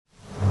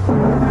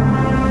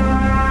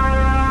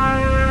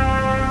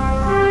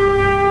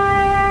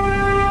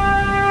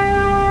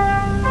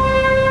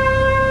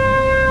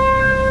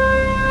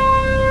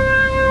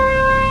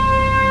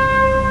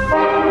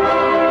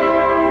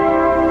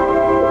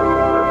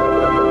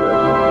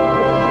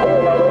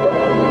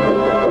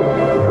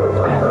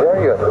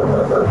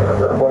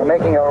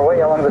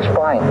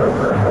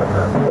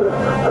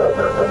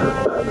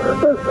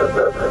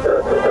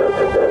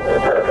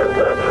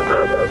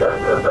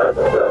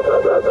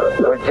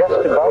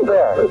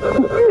there.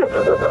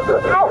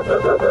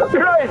 Oh,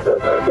 Christ!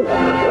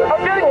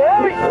 I'm getting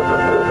heavy!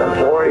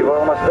 Don't worry, we're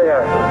almost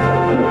there.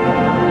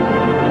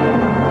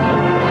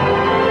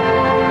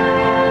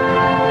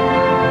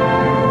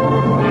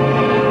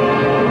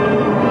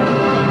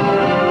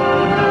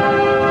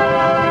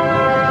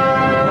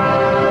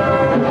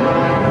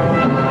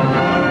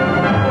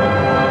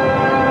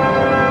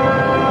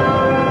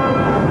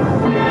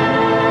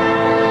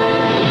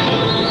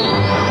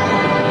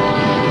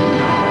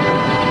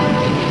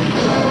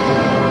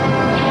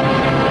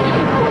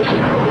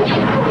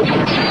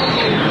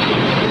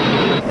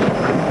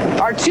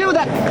 R2,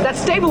 that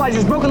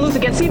stabilizer's broken loose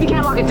again. See if you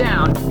can't lock it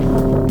down.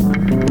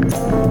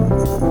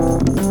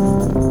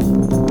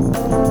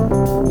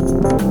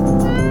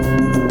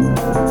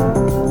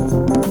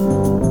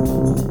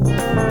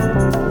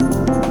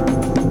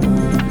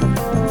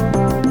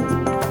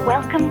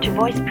 Welcome to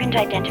voice print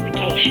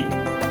identification.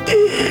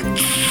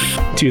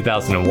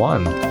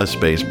 2001. A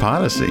Space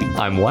Odyssey.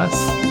 I'm Wes.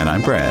 And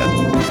I'm Brad.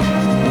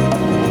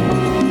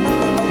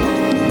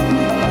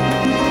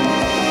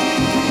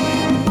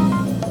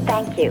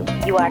 Thank you.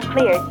 You are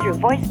cleared through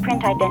voice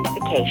print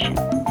identification.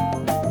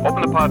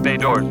 Open the pod bay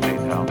doors,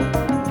 please, Hal.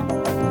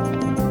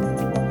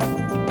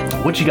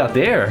 What you got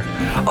there?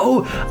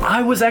 Oh,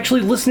 I was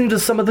actually listening to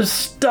some of the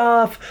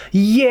stuff.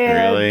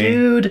 Yeah, Really?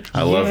 dude.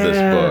 I love this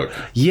book.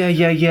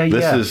 Yeah.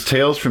 This is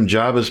Tales from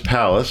Jabba's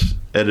Palace,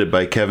 edited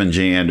by Kevin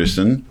J.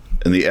 Anderson,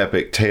 in the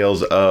epic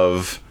Tales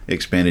of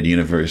Expanded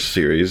Universe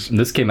series. And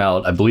this came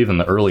out, I believe, in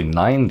the early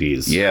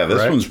 90s. Yeah, this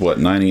correct? one's what,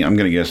 90? I'm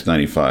going to guess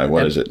 95.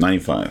 What is it?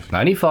 95.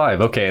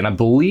 95, okay. And I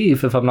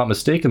believe, if I'm not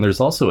mistaken,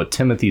 there's also a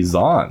Timothy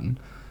Zahn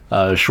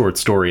short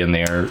story in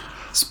there,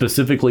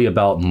 specifically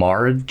about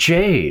Mara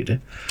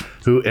Jade,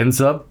 who ends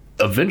up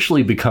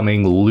eventually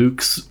becoming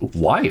Luke's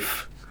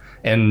wife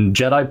and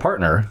Jedi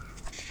partner.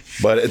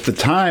 But at the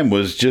time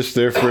was just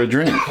there for a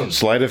drink.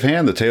 Sleight of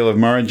hand, The Tale of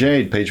Mara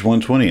Jade, page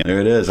 120. There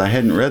it is. I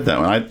hadn't read that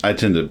one. I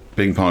tend to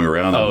ping pong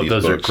around on these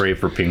those books. are great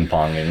for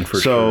ping-ponging, for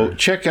So sure.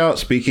 check out,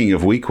 speaking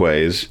of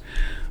Weequays,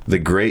 The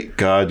Great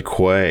God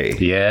Quay.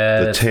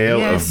 Yes. The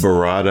Tale of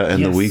Barada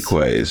and the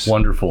Weequays.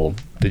 Wonderful.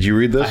 Did you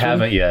read this I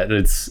haven't yet.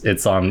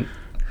 It's on.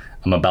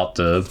 I'm about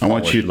to. I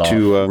want you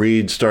to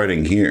read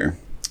starting here.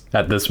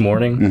 At this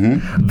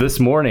morning? This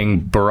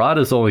morning,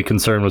 Barada's only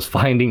concern was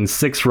finding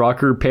 6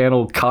 rocker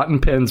panel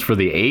cotton pins for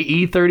the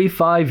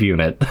AE-35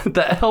 unit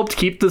that helped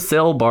keep the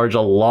sail barge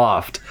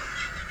aloft.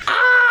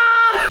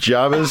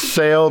 Jabba's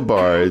sail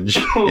barge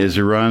is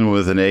run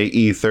with an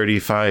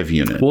AE-35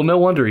 unit. Well, no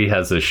wonder he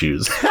has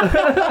issues.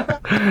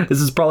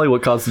 This is probably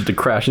what caused it to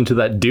crash into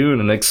that dune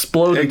and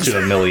explode into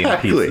a million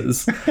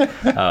pieces.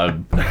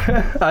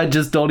 I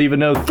just don't even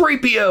know.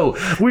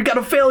 3PO! We got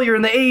a failure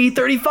in the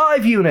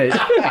AE-35 unit!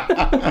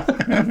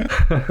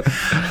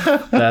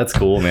 That's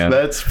cool, man.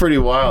 That's pretty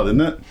wild,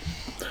 isn't it?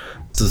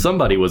 So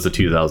somebody was a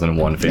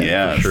 2001 fan.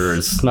 Yes. For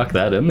sure. Snuck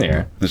that in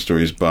there. The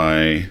story's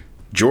by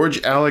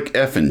George Alec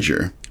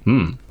Effinger.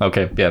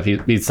 Okay, yeah,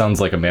 he sounds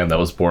like a man that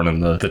was born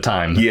in the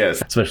time.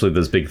 Yes. Especially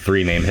those big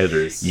 3-name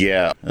hitters.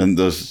 Yeah, and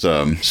those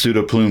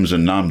pseudoplumes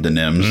and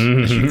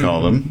nomdonyms, as you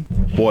call them.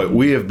 Boy,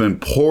 we have been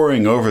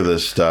poring over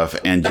this stuff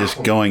and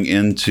just going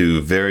into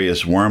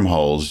various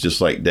wormholes,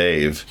 just like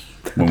Dave,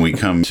 when we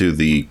come to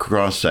the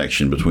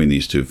cross-section between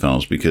these two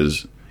films,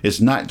 because it's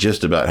not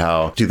just about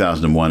how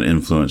 2001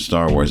 influenced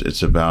Star Wars.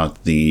 It's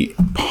about the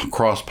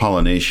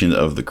cross-pollination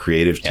of the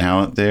creative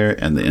talent there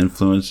and the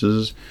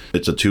influences.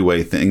 It's a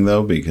two-way thing,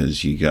 though,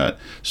 because you got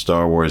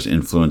Star Wars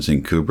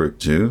influencing Kubrick,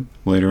 too,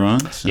 later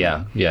on. So.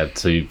 Yeah.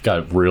 So you've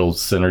got real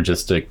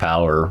synergistic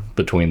power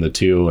between the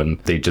two, and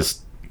they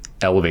just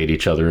elevate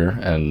each other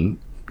and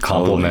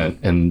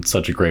complement in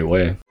such a great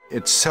way.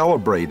 It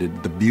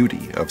celebrated the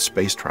beauty of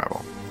space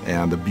travel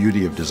and the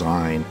beauty of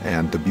design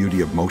and the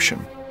beauty of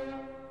motion.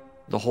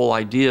 The whole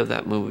idea of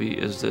that movie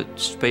is that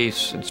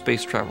space and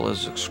space travel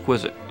is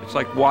exquisite. It's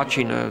like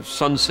watching a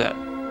sunset.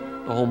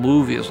 The whole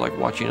movie is like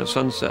watching a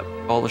sunset.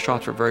 All the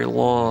shots are very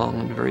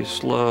long and very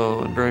slow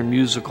and very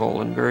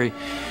musical and very,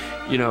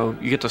 you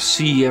get to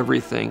see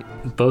everything.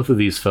 Both of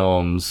these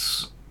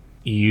films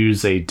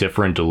use a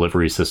different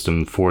delivery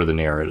system for the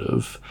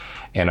narrative.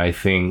 And I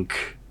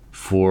think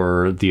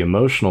for the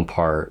emotional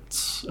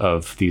parts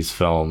of these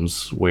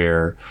films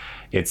where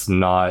it's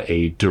not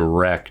a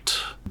direct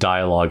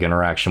dialogue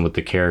interaction with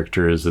the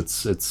characters.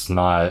 It's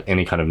not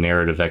any kind of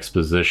narrative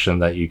exposition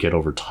that you get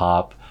over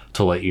top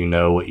to let you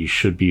know what you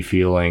should be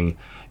feeling.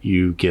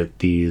 You get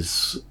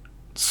these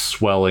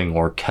swelling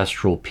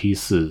orchestral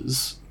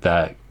pieces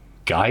that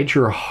guide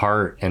your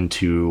heart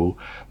into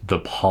the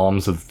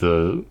palms of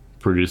the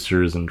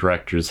producers and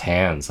directors'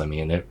 hands. I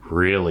mean, it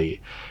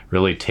really,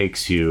 really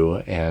takes you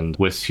and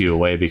whisks you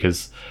away,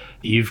 because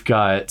you've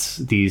got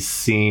these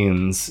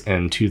scenes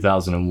in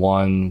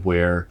 2001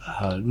 where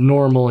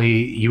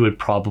normally you would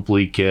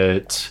probably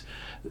get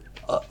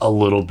a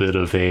little bit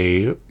of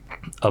a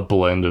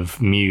blend of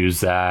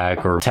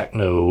muzak or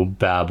techno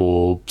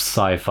babble,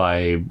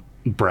 sci-fi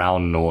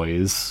brown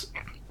noise,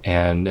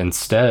 and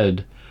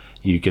instead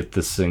you get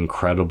this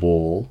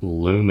incredible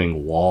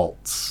looming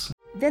waltz.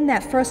 Then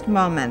that first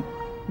moment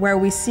where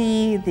we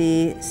see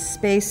the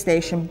space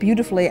station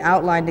beautifully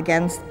outlined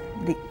against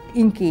the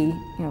inky,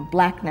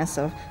 blackness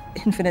of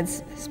infinite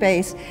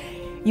space,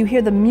 you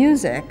hear the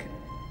music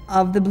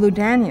of the Blue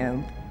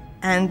Danube,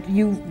 and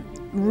you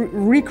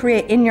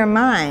recreate in your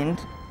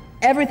mind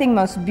everything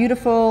most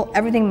beautiful,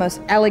 everything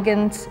most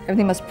elegant,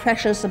 everything most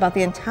precious about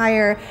the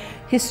entire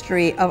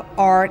history of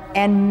art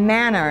and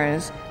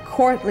manners,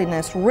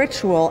 courtliness,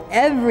 ritual.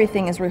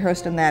 Everything is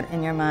rehearsed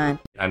in your mind.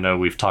 I know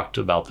we've talked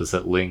about this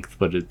at length,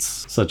 but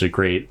it's such a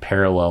great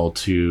parallel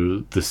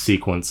to the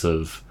sequence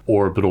of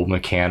orbital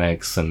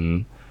mechanics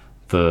and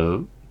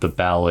the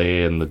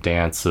ballet and the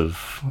dance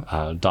of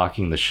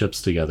docking the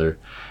ships together.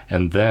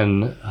 And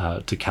then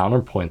to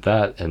counterpoint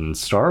that, in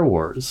Star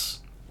Wars,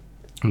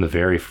 in the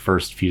very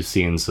first few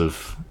scenes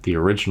of the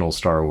original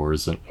Star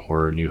Wars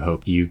or A New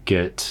Hope, you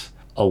get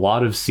a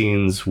lot of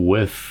scenes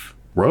with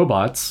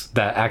robots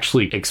that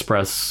actually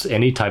express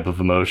any type of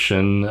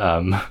emotion.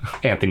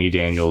 Anthony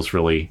Daniels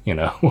really,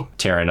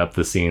 tearing up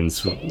the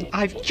scenes.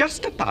 I've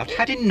just about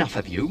had enough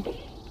of you.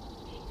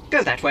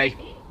 Go that way.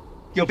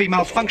 You'll be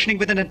malfunctioning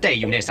within a day,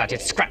 you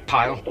nearsighted scrap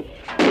pile.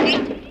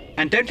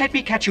 And don't let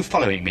me catch you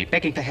following me,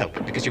 begging for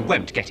help, because you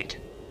won't get it.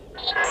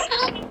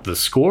 The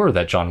score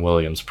that John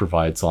Williams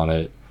provides on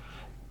it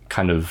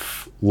kind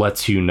of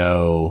lets you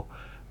know,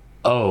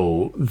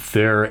 oh,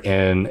 they're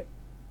in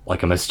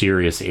like a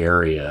mysterious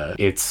area.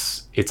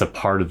 It's a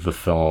part of the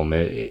film.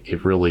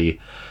 It really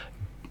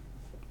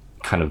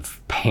kind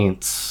of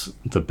paints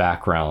the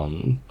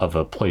background of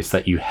a place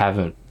that you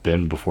haven't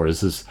been before.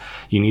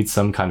 You need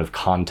some kind of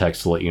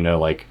context to let you know,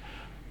 like,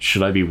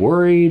 should I be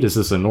worried? Is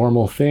this a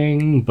normal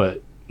thing?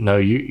 But no,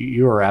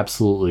 you are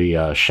absolutely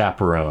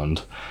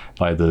chaperoned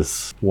by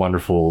this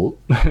wonderful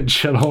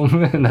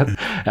gentleman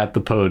at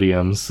the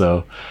podium.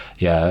 So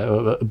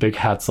yeah, a big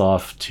hats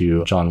off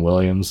to John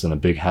Williams, and a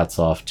big hats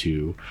off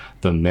to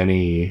the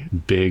many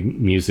big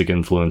music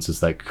influences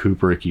that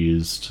Kubrick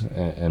used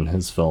in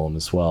his film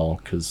as well,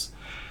 because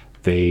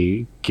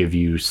they give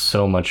you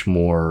so much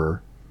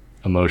more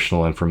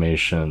emotional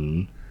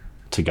information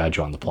to guide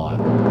you on the plot.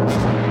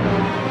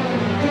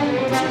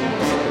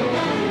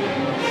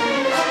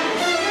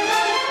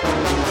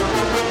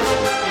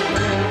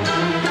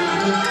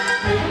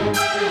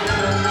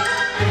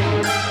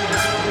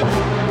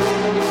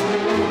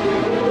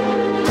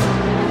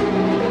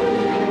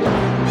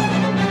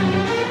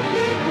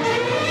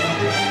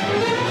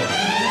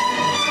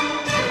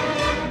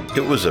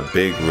 It was a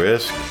big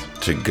risk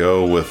to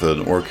go with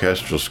an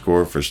orchestral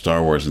score for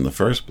Star Wars in the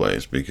first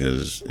place,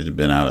 because it had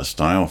been out of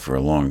style for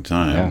a long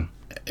time.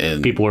 Yeah.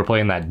 And people were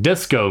playing that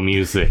disco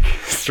music.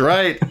 That's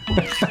right.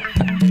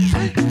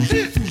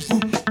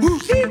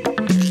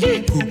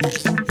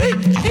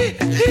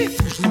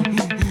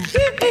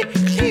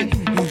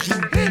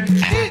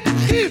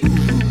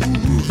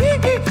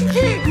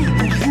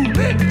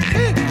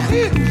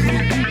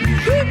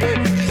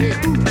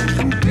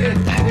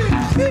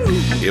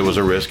 It was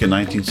a risk in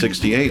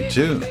 1968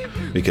 too,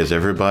 because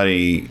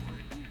everybody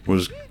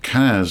was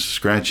kind of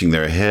scratching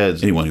their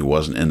heads, anyone who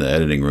wasn't in the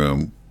editing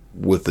room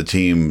with the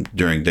team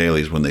during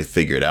dailies, when they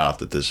figured out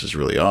that this is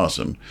really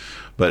awesome.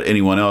 But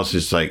anyone else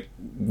is like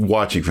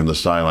watching from the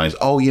sidelines.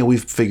 Oh yeah,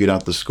 we've figured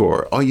out the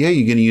score. Oh yeah,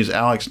 you're going to use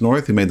Alex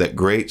North, who made that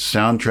great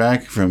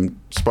soundtrack from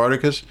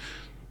Spartacus?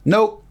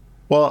 Nope.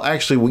 Well,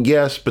 actually,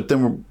 yes, but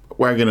then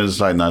we're going to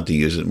decide not to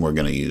use it, and we're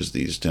going to use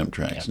these temp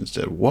tracks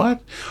instead.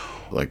 What?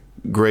 Like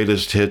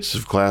greatest hits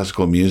of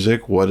classical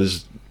music?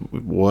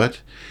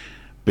 What?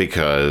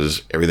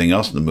 Because everything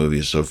else in the movie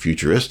is so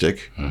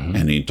futuristic. Mm-hmm.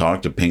 And he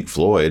talked to Pink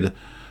Floyd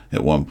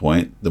at one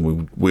point that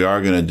we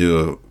are going to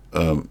do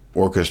a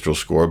orchestral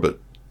score, but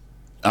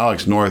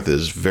Alex North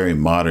is very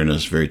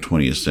modernist, very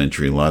 20th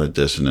century, a lot of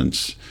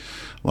dissonance,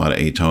 a lot of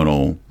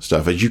atonal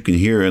stuff, as you can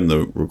hear in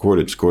the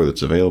recorded score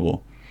that's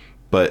available.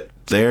 But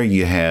there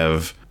you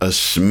have a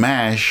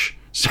smash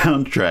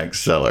soundtrack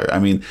seller. I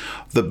mean,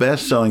 the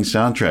best-selling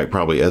soundtrack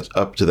probably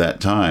up to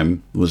that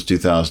time was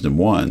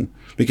 2001,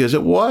 because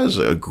it was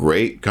a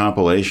great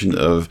compilation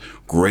of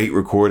great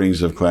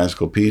recordings of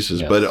classical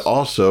pieces, but it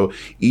also,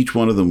 each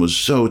one of them was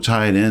so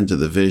tied into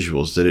the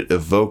visuals that it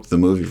evoked the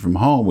movie from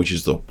home, which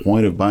is the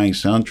point of buying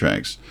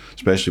soundtracks,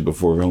 especially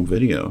before home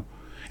video.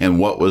 And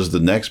what was the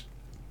next?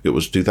 It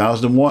was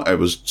 2001. It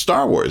was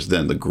Star Wars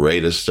then, the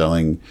greatest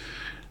selling,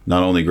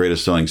 not only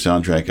greatest selling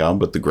soundtrack album,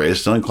 but the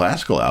greatest selling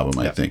classical album,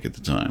 I think, at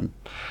the time.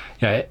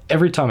 Yeah,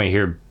 every time I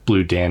hear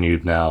Blue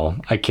Danube now,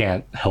 I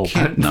can't help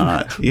it.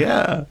 Not.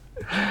 Yeah.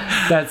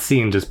 That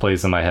scene just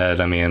plays in my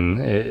head. I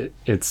mean,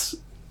 it's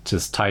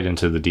just tied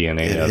into the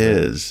DNA of it. It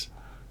is.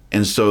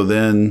 And so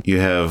then you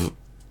have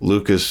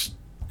Lucas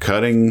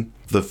cutting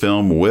the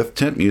film with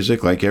temp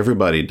music like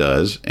everybody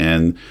does,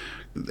 and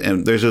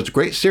there's a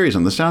great series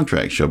on the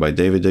Soundtrack Show by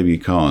David W.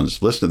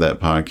 Collins. Listen to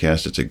that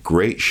podcast. It's a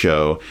great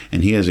show,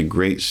 and he has a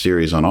great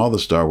series on all the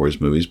Star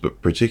Wars movies,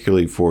 but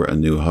particularly for A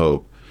New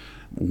Hope.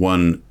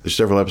 There's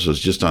several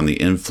episodes just on the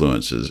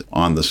influences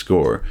on the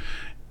score,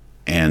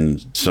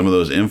 and some of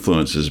those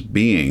influences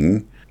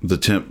being the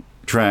temp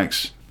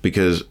tracks,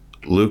 because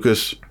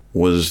Lucas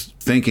was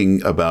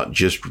thinking about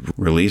just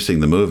releasing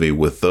the movie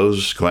with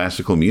those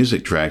classical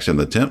music tracks and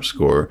the temp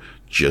score,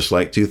 just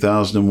like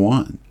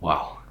 2001.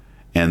 Wow.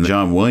 And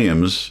John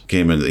Williams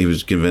came in, he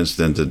was convinced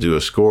then to do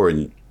a score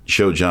and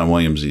showed John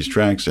Williams these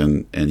tracks,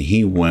 and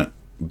he went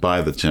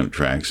by the temp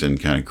tracks and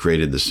kind of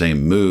created the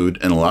same mood,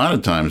 and a lot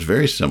of times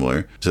very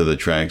similar to the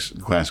tracks,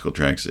 classical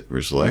tracks that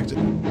were selected.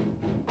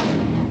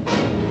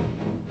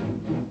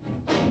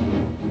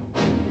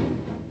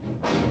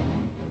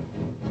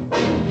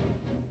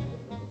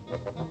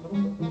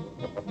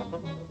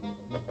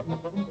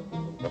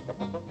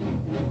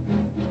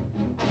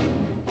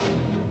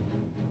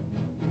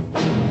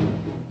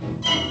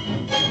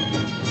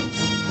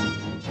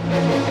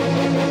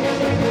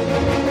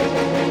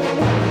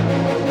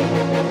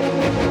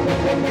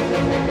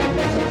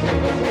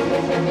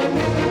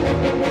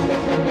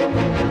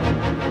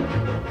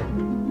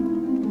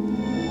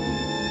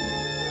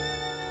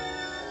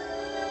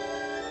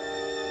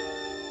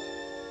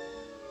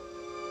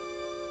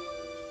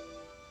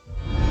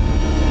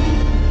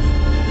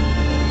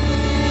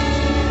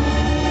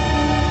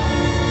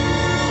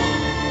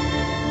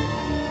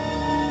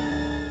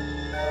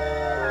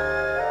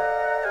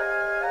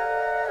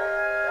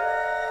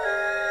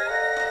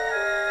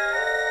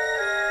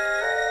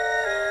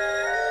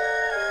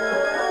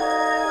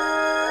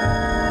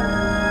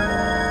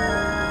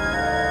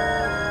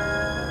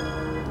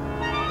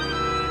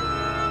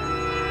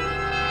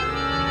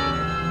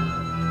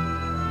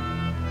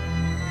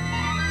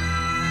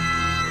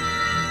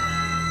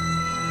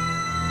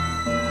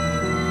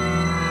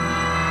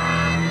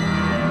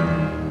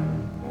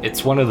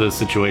 It's one of those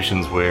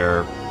situations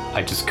where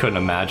I just couldn't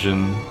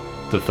imagine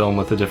the film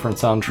with a different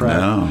soundtrack.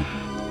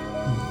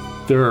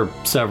 No. There are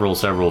several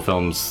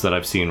films that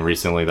I've seen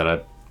recently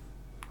that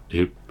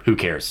who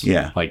cares?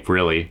 Yeah. Like,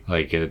 really,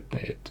 like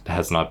it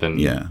has not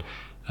been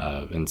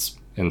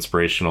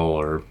inspirational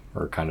or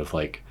kind of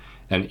like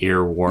an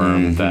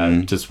earworm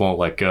that just won't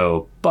let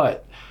go.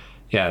 But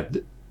yeah,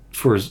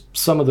 for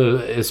some of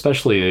the,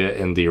 especially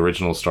in the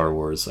original Star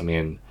Wars, I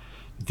mean,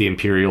 the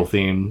Imperial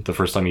theme, the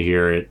first time you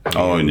hear it.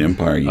 In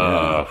Empire,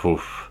 yeah.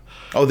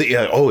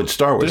 It's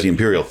Star Wars, the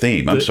Imperial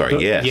theme. I'm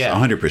sorry, yes,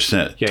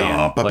 100%.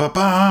 Yeah.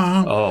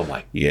 Oh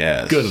my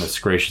goodness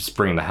gracious,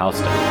 bring the house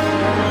down.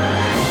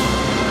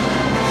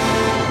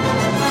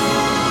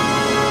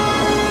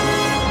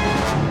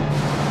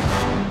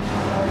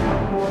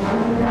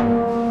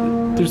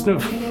 There's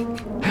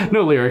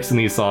no lyrics in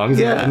these songs,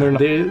 and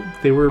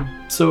they were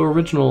so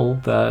original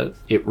that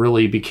it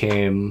really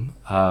became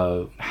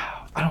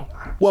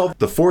Well,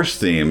 the Force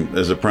theme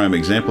is a prime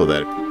example of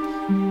that.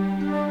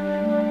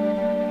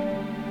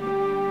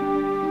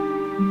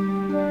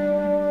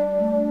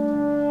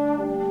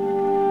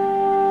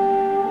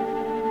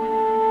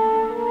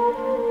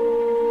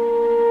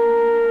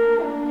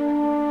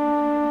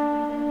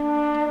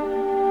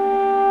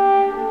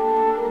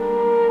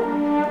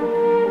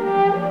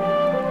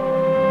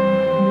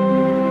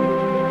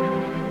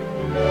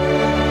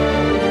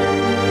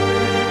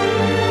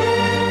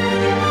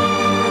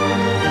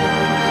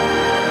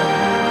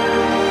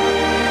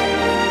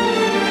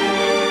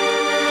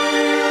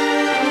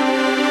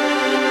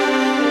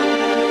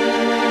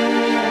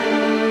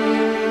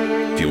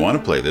 Want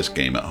to play this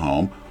game at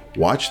home,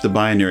 watch the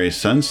Binary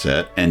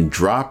Sunset and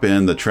drop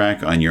in the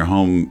track on your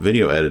home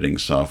video editing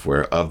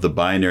software of the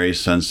Binary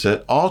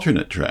Sunset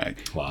alternate track.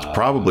 Wow. It's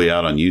probably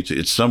out on YouTube.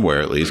 It's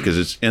somewhere at least, because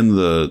it's in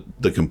the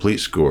complete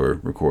score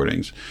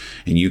recordings,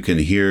 and you can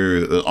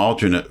hear the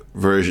alternate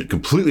version,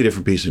 completely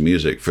different piece of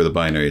music for the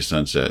Binary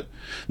Sunset.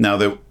 Now,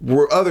 there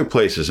were other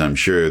places, I'm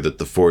sure, that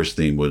the Force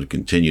theme would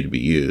continue to be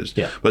used.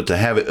 Yeah. But to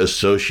have it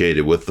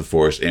associated with the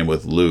Force and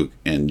with Luke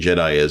and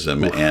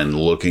Jediism and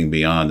looking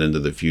beyond into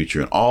the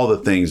future and all the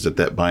things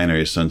that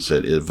Binary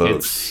Sunset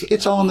evokes,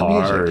 it's all in the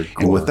music.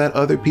 And with that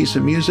other piece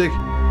of music,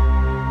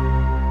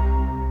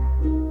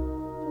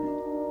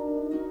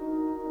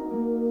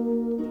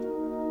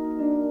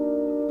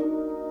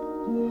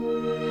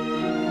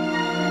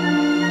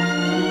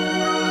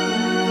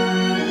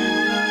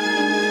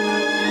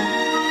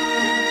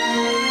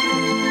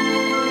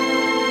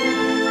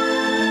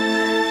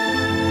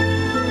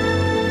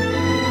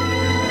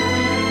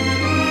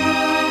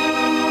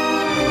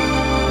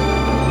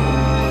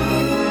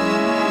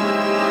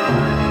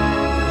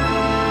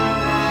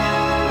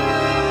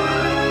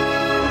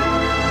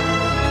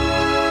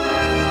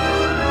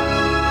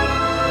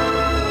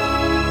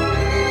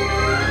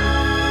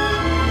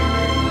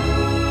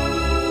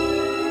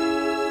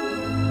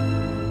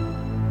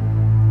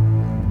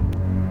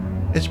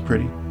 it's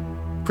pretty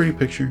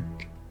picture.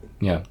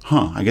 Yeah.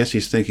 I guess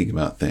he's thinking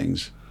about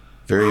things.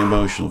 Very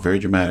emotional, very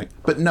dramatic.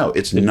 But no,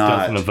 it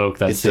not. Doesn't evoke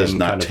that same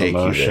kind of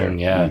emotion.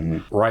 Yeah,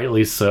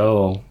 rightly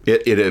so.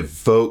 It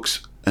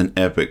evokes an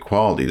epic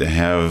quality to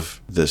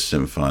have this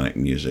symphonic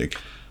music.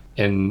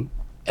 And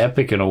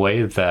epic in a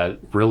way that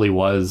really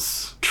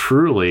was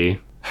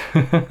truly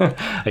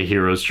a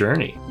hero's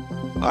journey.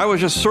 I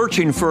was just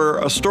searching for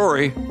a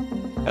story,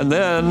 and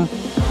then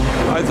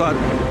I thought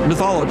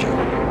mythology.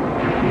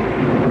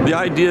 The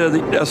idea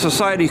that a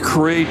society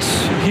creates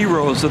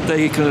heroes that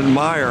they can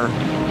admire,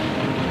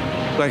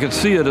 I can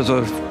see it as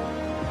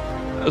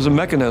a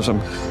mechanism,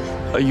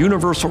 a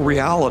universal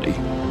reality.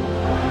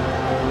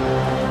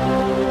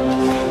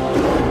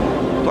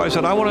 So I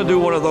said, I want to do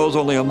one of those,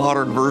 only a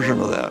modern version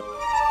of that.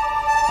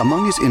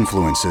 Among his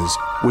influences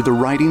were the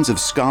writings of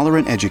scholar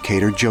and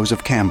educator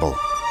Joseph Campbell,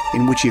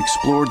 in which he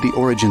explored the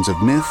origins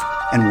of myth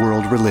and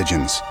world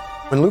religions.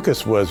 When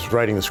Lucas was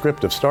writing the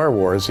script of Star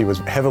Wars, he was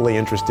heavily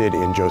interested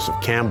in Joseph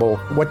Campbell.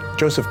 What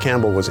Joseph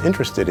Campbell was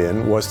interested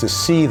in was to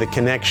see the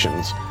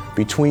connections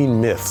between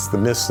myths, the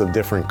myths of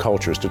different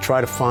cultures, to try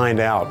to find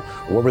out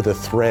what were the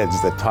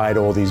threads that tied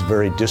all these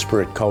very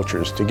disparate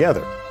cultures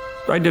together.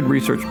 I did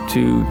research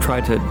to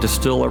try to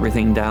distill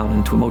everything down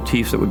into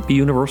motifs that would be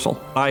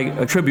universal. I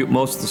attribute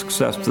most of the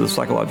success to the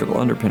psychological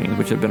underpinnings,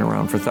 which have been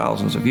around for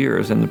thousands of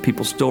years, and the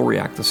people still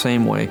react the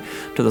same way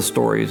to the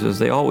stories as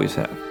they always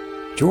have.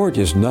 George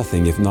is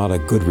nothing if not a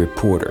good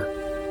reporter.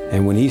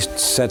 And when he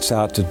sets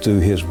out to do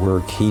his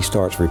work, he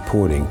starts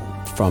reporting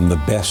from the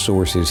best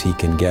sources he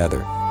can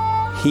gather.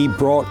 He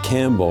brought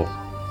Campbell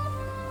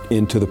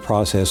into the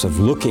process of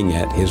looking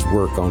at his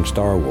work on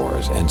Star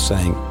Wars and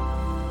saying,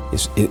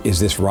 is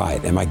this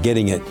right? Am I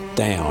getting it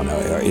down?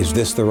 Or is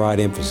this the right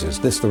emphasis? Is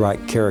this the right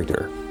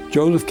character?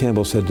 Joseph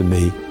Campbell said to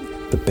me,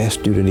 the best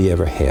student he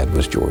ever had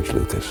was George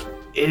Lucas.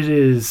 It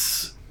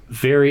is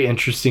very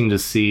interesting to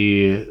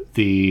see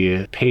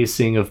the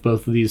pacing of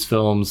both of these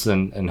films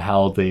and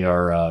how they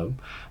are,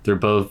 they're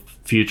both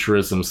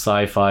futurism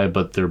sci-fi,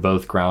 but they're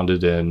both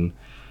grounded in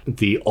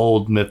the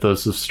old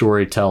mythos of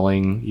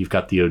storytelling. You've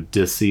got the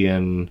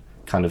Odyssean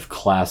kind of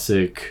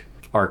classic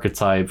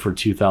archetype for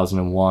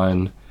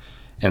 2001,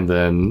 and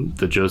then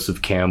the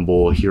Joseph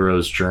Campbell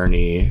hero's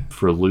journey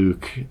for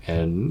Luke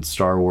and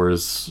Star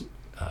Wars,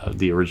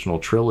 the original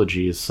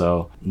trilogy.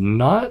 So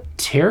not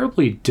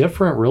terribly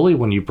different, really,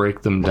 when you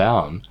break them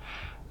down.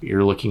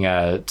 You're looking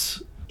at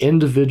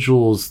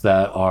individuals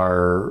that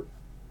are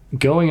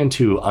going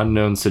into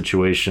unknown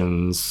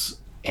situations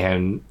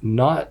and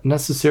not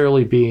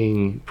necessarily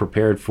being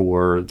prepared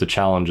for the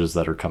challenges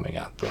that are coming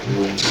at them.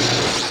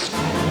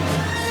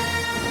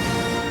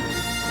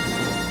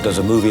 Does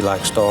a movie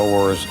like Star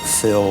Wars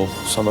fill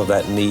some of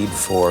that need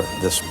for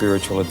the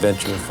spiritual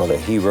adventure, for the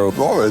hero?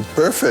 Oh, it's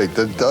perfect.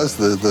 It does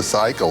the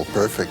cycle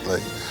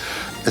perfectly.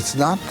 It's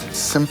not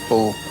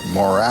simple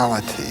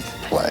morality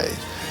play.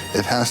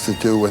 It has to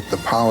do with the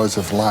powers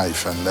of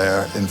life and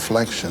their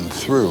inflection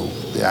through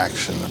the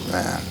action of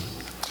man.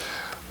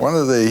 One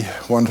of the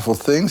wonderful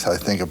things I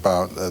think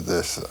about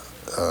this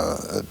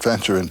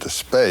adventure into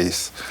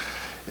space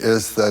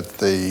is that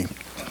the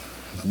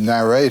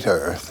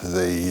narrator,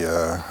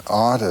 the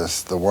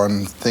artist, the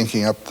one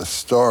thinking up the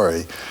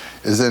story,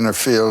 is in a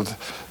field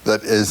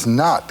that is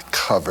not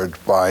covered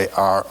by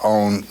our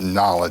own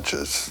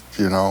knowledges,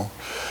 you know.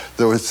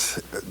 There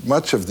was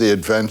much of the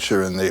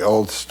adventure in the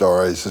old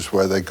stories is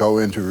where they go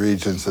into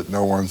regions that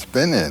no one's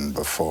been in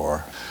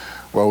before.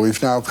 Well,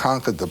 we've now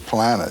conquered the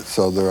planet,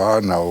 so there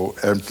are no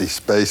empty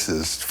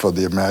spaces for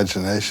the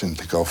imagination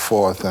to go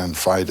forth and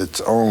fight its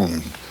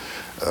own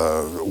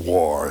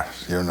war,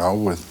 you know,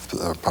 with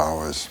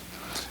powers.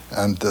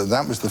 And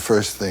that was the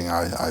first thing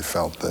I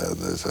felt there.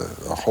 There's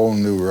a whole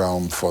new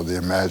realm for the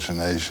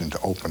imagination to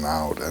open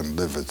out and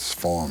live its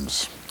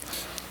forms.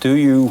 Do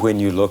you, when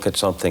you look at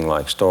something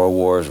like Star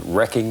Wars,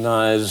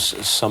 recognize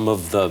some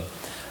of the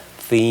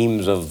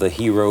themes of the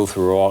hero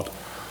throughout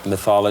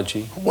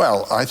mythology?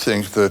 Well, I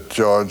think that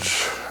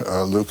George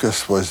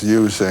Lucas was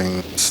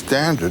using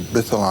standard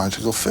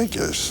mythological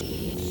figures.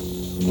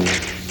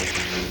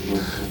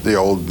 The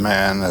old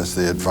man as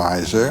the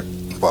advisor.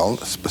 Well,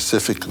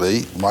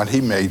 specifically, what he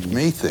made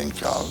me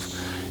think of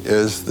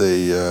is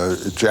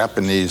the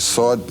Japanese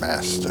sword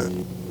master.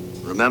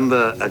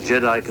 Remember, a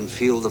Jedi can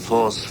feel the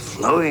Force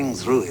flowing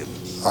through him.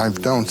 I've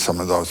known some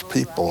of those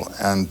people,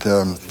 and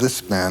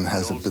this man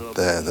has a bit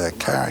their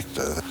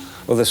character.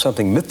 Well, there's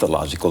something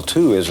mythological,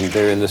 too, isn't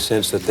there, in the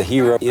sense that the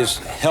hero is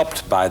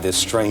helped by this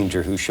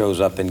stranger who shows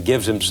up and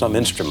gives him some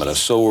instrument, a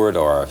sword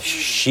or a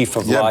sheaf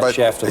of light,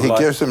 shaft of light.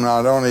 He gives him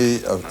not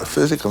only a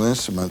physical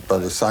instrument,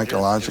 but a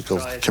psychological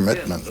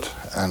commitment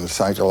and a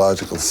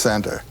psychological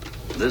center.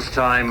 This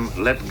time,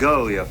 let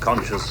go your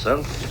conscious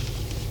self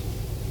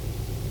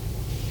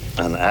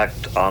and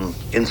act on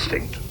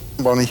instinct.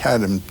 Well, he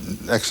had him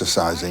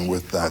exercising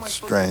with that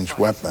strange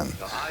weapon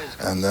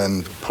and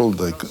then pulled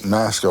the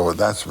mask over.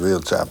 That's real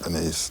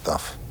Japanese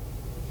stuff.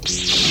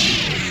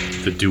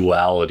 The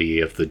duality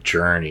of the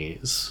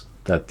journeys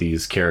that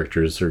these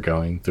characters are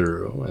going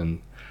through,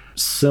 and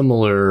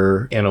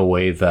similar in a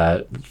way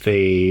that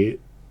they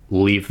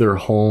leave their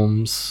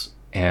homes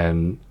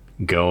and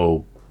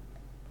go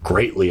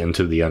greatly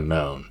into the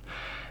unknown.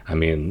 I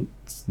mean,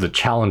 the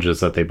challenges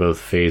that they both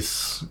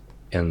face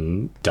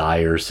in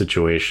dire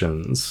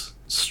situations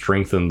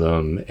strengthen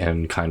them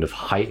and kind of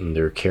heighten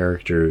their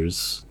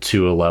characters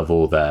to a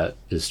level that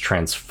is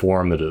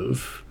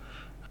transformative.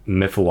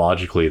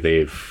 Mythologically,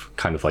 they've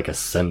kind of like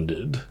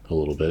ascended a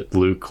little bit.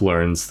 Luke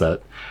learns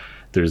that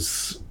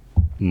there's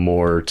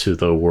more to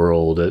the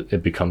world,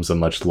 it becomes a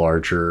much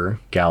larger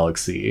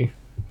galaxy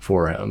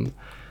for him.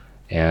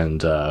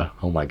 And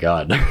oh my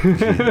god,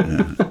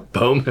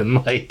 Bowman,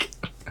 like,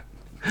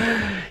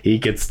 he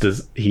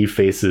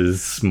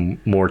faces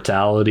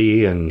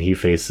mortality, and he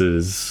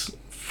faces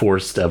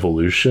forced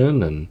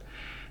evolution.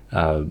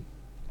 And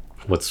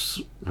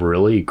what's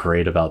really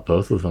great about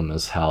both of them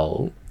is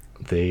how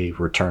they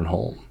return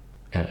home,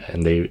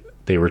 and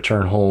they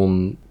return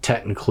home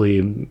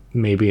technically,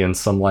 maybe in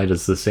some light,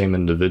 as the same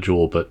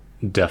individual, but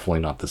definitely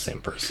not the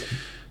same person.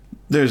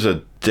 There's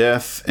a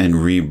death and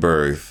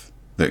rebirth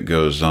that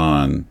goes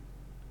on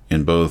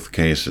in both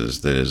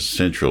cases that is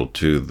central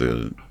to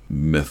the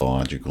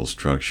mythological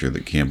structure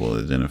that Campbell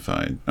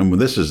identified. And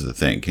this is the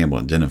thing, Campbell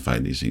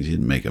identified these things. He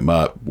didn't make them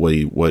up.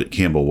 What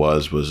Campbell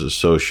was a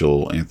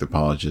social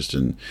anthropologist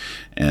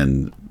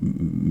and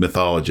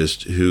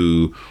mythologist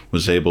who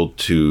was able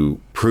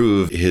to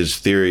prove his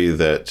theory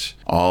that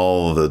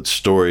all the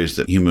stories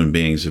that human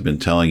beings have been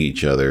telling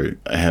each other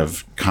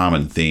have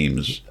common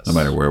themes, no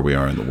matter where we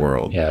are in the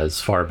world. Yeah, as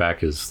far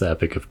back as the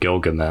Epic of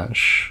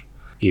Gilgamesh,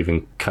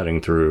 even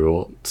cutting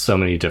through so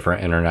many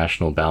different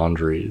international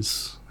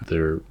boundaries.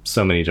 There are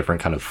so many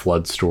different kind of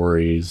flood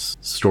stories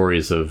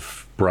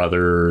of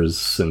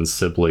brothers and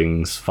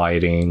siblings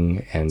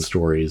fighting, and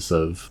stories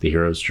of the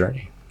hero's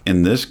journey.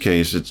 In this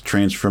case, it's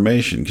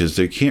transformation, because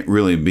there can't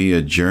really be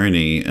a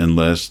journey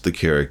unless the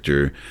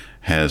character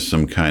has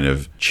some kind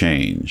of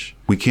change.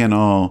 We can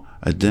all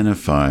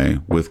identify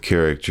with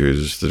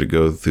characters that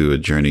go through a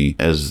journey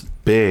as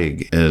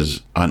big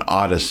as an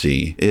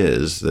Odyssey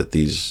is, that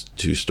these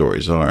two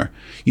stories are.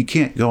 You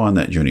can't go on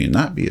that journey and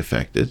not be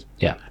affected.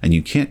 Yeah. And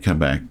you can't come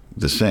back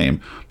the same,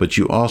 but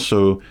you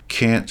also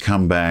can't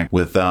come back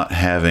without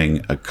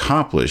having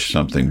accomplished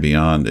something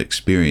beyond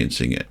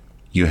experiencing it.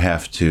 You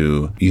have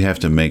to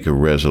make a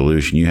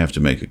resolution. You have to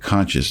make a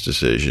conscious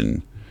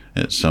decision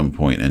at some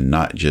point, and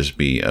not just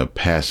be a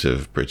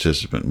passive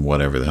participant in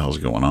whatever the hell's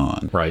going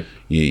on. Right.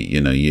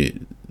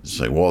 You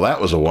say, well,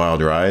 that was a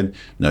wild ride.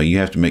 No, you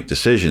have to make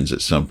decisions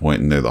at some point,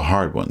 and they're the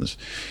hard ones.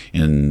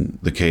 In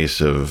the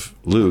case of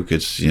Luke,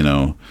 it's,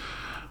 I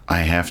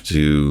have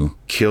to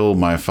kill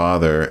my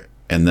father,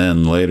 and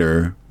then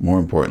later, more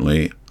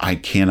importantly, I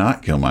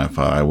cannot kill my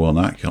father. I will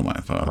not kill my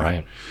father.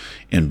 Right.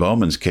 In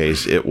Bowman's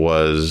case, it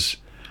was,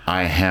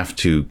 I have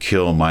to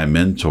kill my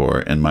mentor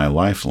and my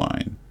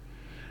lifeline.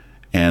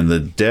 And the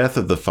death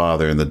of the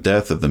father and the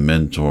death of the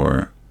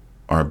mentor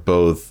are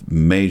both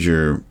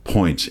major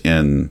points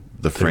in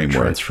the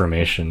framework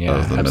transformation, yeah,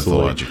 of the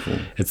absolutely. mythological.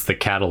 It's the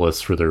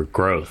catalyst for their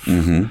growth.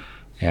 Mm-hmm.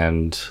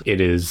 And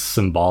it is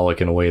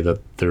symbolic in a way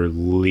that they're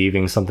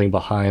leaving something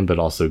behind, but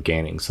also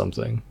gaining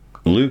something.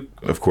 Luke,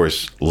 of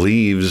course,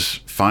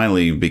 leaves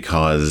finally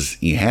because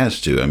he has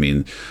to. I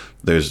mean,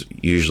 there's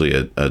usually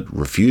a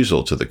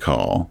refusal to the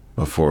call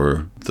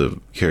before the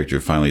character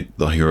finally,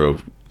 the hero,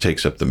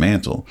 takes up the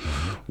mantle.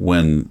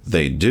 When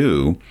they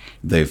do,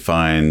 they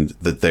find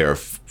that they are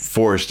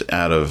forced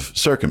out of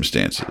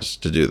circumstances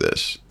to do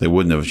this. They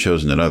wouldn't have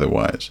chosen it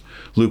otherwise.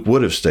 Luke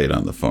would have stayed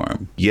on the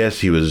farm. Yes,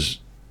 he was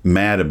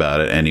mad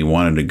about it, and he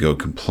wanted to go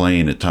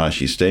complain at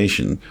Tashi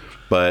Station,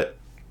 but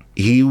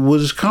he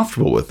was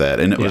comfortable with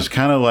that. And it was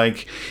kind of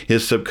like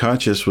his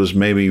subconscious was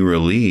maybe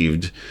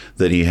relieved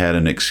that he had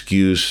an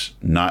excuse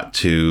not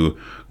to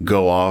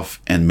go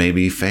off and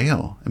maybe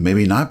fail, and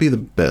maybe not be the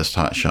best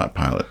hotshot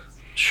pilot.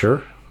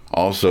 Sure.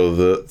 Also,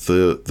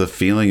 the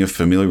feeling of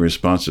familial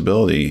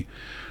responsibility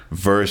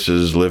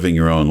versus living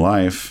your own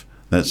life,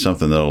 that's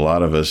something that a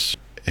lot of us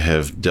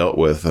have dealt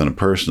with on a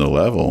personal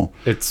level.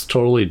 It's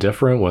totally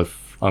different with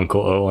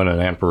Uncle Owen and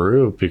Aunt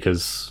Beru,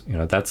 because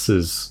that's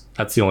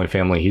the only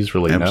family he's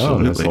really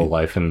known his whole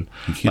life. And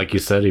like you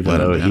said, even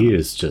though he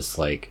is just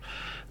like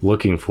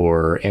looking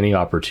for any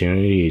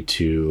opportunity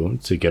to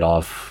get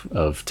off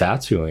of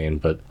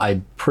Tatooine, but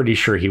I'm pretty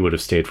sure he would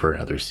have stayed for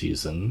another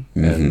season,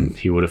 and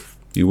he would have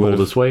pulled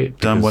his weight,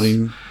 done what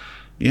he,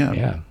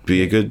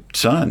 be a good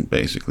son,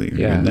 basically, a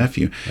good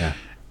nephew. Yeah.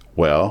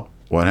 Well,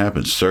 what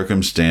happens?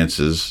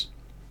 Circumstances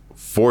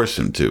force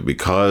him to,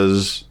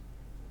 because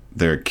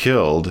they're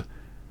killed.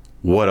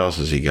 What else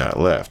has he got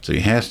left? So he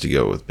has to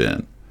go with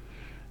Ben.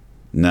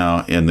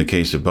 Now, in the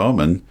case of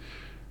Bowman,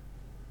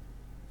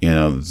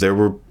 there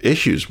were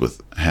issues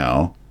with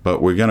Hal,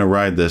 but we're going to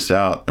ride this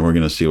out and we're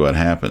going to see what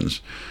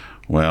happens.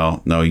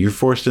 Well, no, you're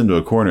forced into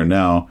a corner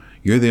now.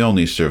 You're the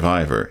only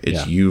survivor.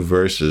 It's you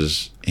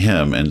versus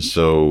him, and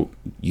so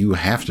you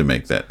have to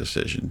make that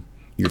decision.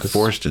 You're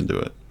forced into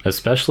it.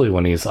 Especially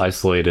when he's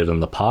isolated in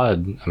the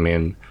pod. I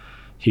mean,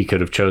 he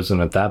could have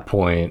chosen at that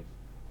point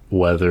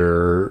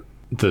whether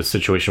the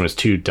situation was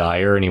too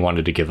dire and he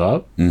wanted to give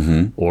up,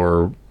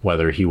 or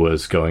whether he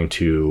was going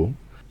to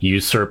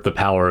usurp the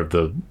power of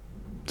the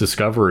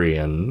Discovery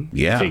and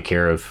take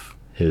care of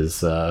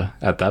his,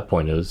 at that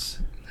point, his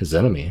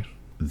enemy.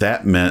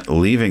 That meant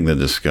leaving the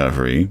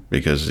Discovery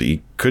because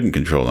he couldn't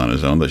control it on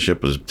his own. The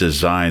ship was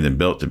designed and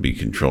built to be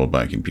controlled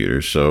by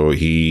computers, so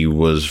he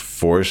was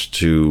forced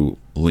to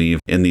leave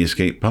in the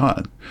escape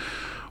pod.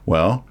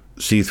 Well,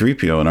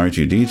 C-3PO and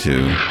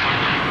R2-D2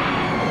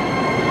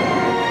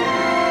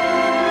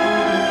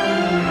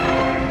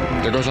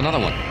 there goes another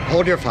one.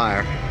 Hold your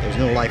fire. There's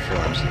no life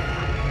forms.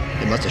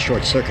 It must have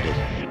short-circuited.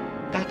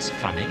 That's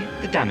funny.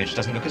 The damage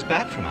doesn't look as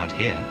bad from out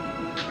here.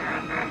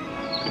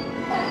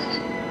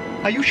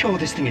 Are you sure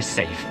this thing is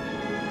safe?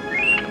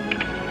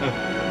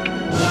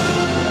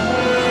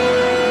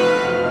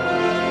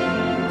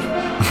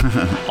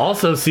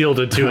 Also sealed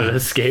into an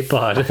escape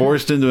pod.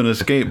 Forced into an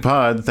escape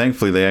pod.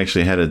 Thankfully, they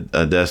actually had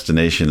a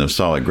destination of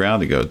solid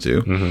ground to go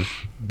to. Mm-hmm.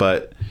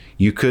 But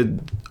you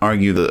could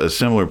argue that a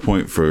similar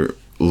point for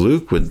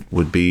Luke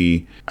would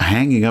be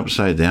hanging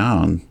upside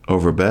down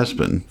over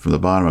Bespin from the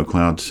bottom of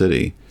Cloud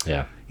City.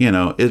 Yeah. You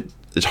know,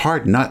 it's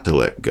hard not to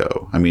let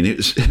go. I mean,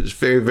 it's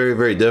very, very,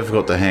 very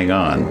difficult to hang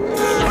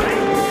on.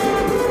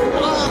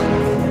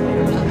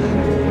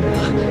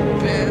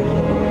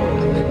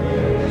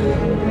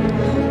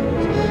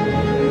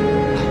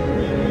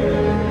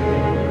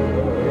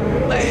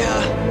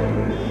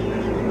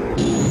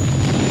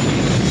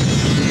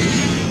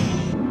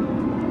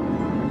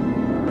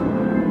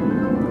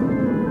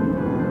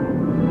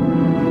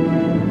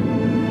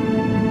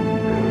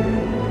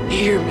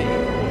 Hear me.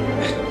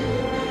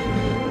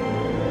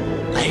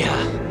 Leia.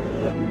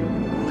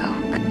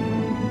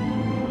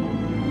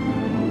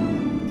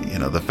 You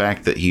know, the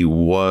fact that he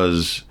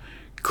was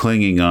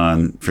clinging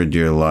on for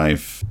dear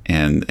life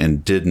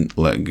and didn't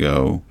let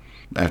go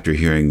after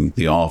hearing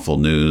the awful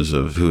news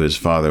of who his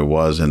father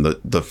was, and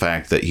the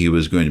fact that he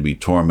was going to be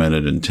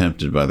tormented and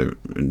tempted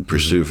and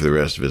pursued for the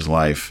rest of his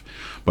life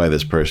by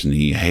this person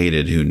he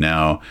hated, who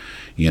now,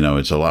 you know,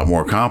 it's a lot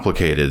more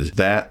complicated.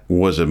 That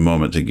was a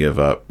moment to give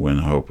up when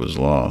hope was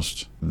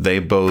lost. They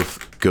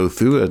both go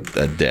through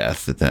a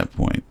death at that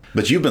point.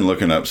 But you've been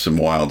looking up some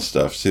wild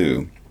stuff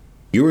too.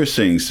 You were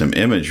seeing some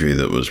imagery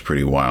that was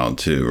pretty wild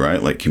too,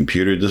 right? Like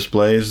computer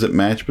displays that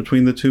match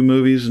between the two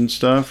movies and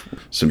stuff.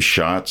 Some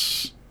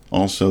shots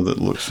also that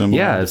look similar.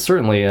 Yeah, it's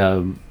certainly,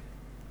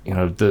 you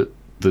know,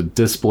 the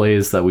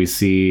displays that we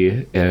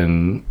see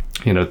in,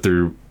 you know,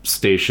 through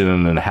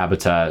Station and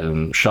Habitat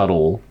and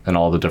Shuttle and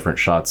all the different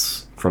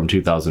shots from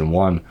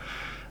 2001.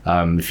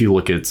 If you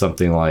look at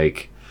something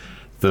like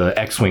the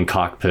X-Wing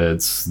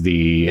cockpits,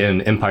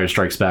 in Empire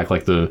Strikes Back,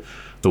 like the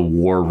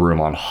war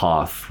room on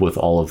Hoth with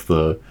all of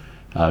the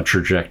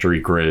trajectory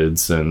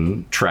grids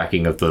and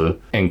tracking of the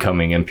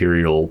incoming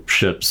Imperial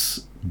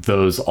ships,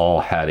 those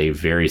all had a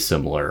very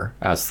similar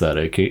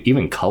aesthetic,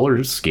 even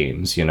color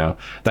schemes, you know.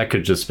 That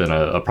could just been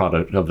a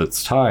product of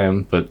its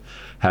time, but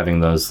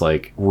having those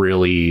like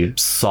really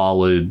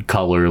solid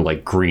color,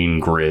 like green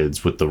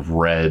grids with the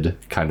red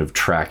kind of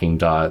tracking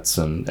dots,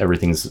 and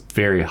everything's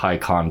very high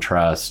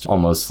contrast,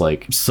 almost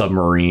like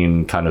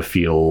submarine kind of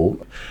feel.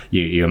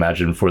 You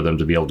imagine for them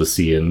to be able to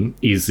see in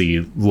easy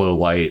low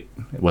light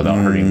without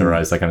hurting their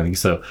eyes, that kind of thing.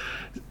 So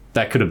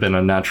that could have been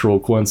a natural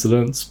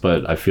coincidence,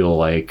 but I feel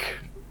like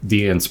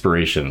the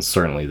inspiration is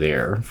certainly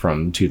there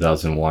from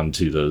 2001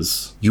 to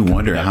those. You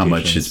wonder how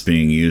much it's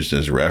being used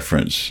as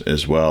reference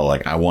as well.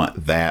 Like, I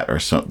want that or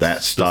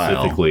that style.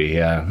 Specifically,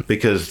 yeah.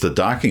 Because the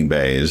docking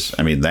bays,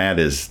 I mean, that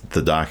is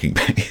the docking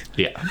bay.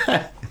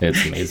 Yeah,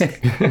 it's amazing.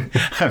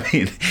 I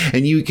mean,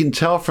 and you can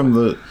tell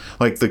from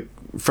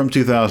from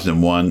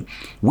 2001,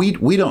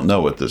 we don't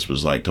know what this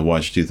was like to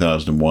watch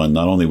 2001,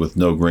 not only with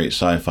no great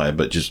sci-fi,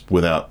 but just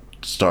without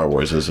Star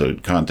Wars as a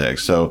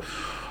context. So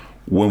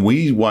when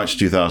we watch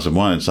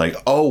 2001, it's like,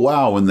 oh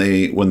wow, when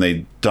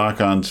they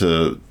dock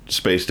onto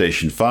Space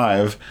Station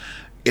 5,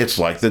 it's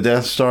like the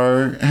Death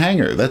Star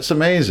hangar. That's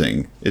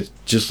amazing. It's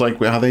just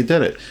like how they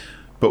did it.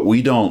 But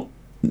we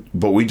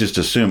just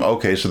assume,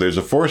 okay, so there's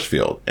a force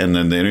field, and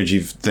then the energy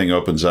thing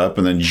opens up,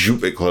 and then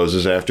zoop, it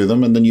closes after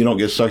them, and then you don't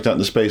get sucked out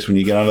into space when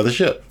you get out of the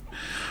ship.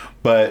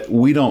 But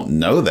we don't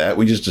know that.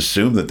 We just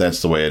assume that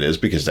that's the way it is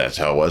because that's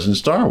how it was in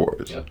Star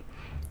Wars. Yeah.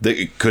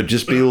 It could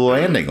just be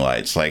landing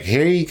lights. Like,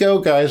 here you go,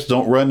 guys.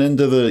 Don't run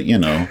into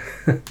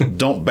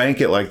don't bank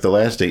it like the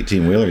last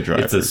 18-wheeler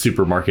driver. It's a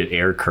supermarket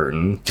air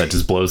curtain that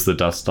just blows the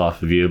dust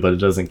off of you, but it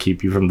doesn't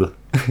keep you from the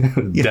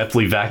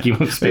deathly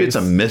vacuum of space. It's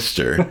a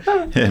mister.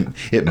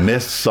 It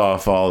mists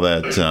off all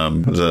that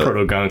the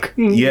proto-gunk.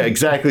 Yeah,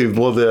 exactly.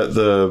 Well,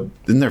 isn't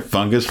there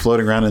fungus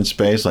floating around in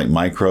space, like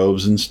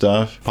microbes and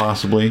stuff,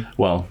 possibly?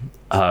 Well,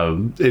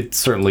 it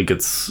certainly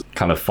gets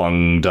kind of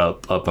funged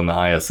up on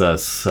the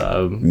ISS.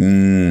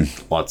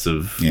 Lots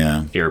of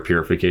air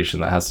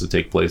purification that has to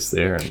take place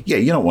there. Yeah,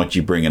 you don't want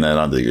you bringing that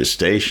onto your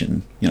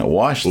station.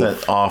 Wash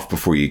that off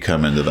before you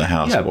come into the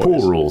house. Yeah,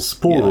 pool rules.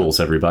 Pool rules,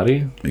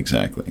 everybody.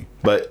 Exactly.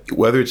 But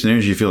whether it's an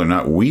energy field or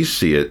not, we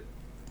see it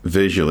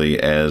visually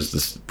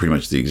as pretty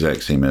much the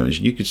exact same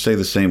image. You could say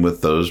the same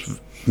with those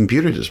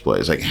computer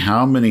displays. Like,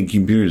 how many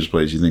computer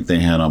displays do you think they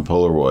had on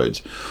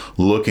Polaroids?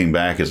 Looking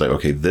back, it's like,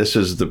 okay, this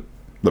is the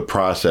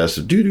process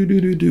of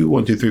do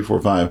 1 2 3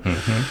 4 5.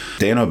 Mm-hmm.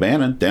 Dan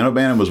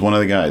O'Bannon was one of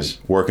the guys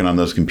working on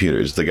those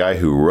computers, the guy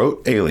who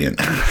wrote Alien.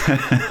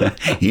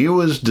 He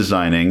was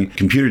designing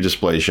computer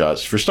display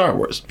shots for Star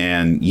Wars,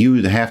 and you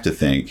would have to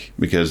think,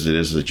 because it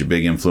is such a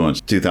big influence,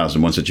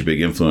 2001, such a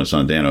big influence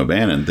on Dan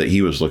O'Bannon, that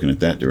he was looking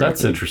at that directly.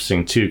 That's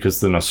interesting too,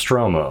 because the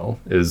Nostromo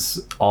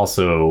is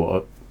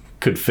also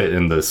could fit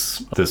in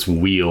this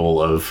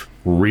wheel of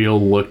real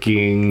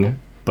looking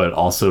but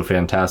also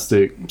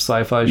fantastic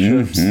sci-fi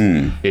ships.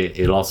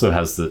 It also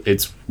has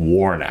it's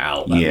worn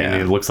out. I mean,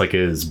 it looks like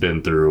it has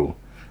been through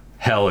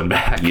hell and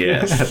back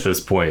at this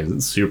point.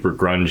 It's super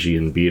grungy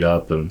and beat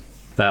up, and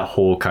that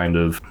whole kind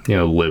of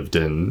lived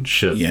in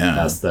ship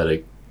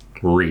aesthetic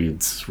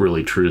reads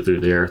really true through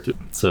the air.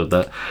 So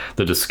that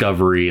the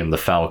Discovery and the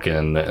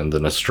Falcon and the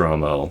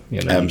Nostromo,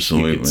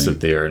 absolutely, you can sit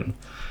there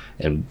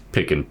and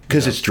pick and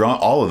because it's drawn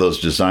all of those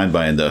designed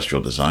by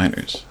industrial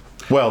designers.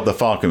 Well, the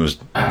Falcon was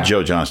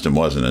Joe Johnston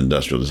was an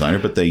industrial designer,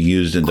 but they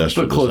used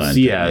industrial design.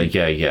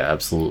 Yeah,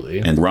 absolutely.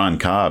 And Ron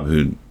Cobb,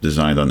 who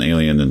designed on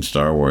Alien and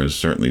Star Wars,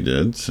 certainly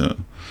did. So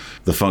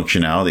the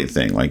functionality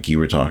thing, like you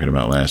were talking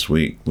about last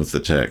week with the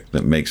tech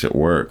that makes it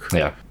work.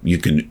 Yeah.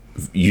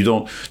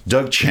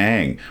 Doug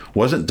Chang,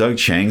 wasn't Doug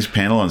Chang's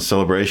panel on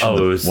Celebration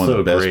it was one of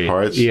the best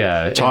parts?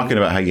 Yeah. Talking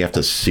about how you have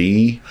to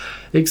see.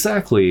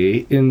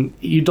 Exactly. And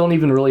you don't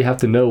even really have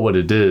to know what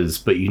it is,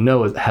 but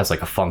it has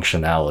like a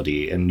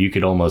functionality, and you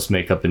could almost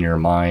make up in your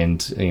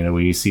mind,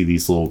 when you see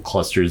these little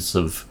clusters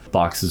of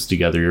boxes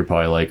together, you're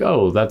probably like,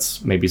 oh,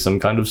 that's maybe some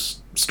kind of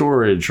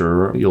storage,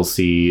 or you'll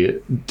see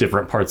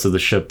different parts of the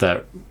ship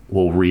that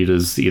will read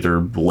as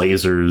either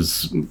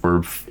lasers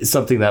or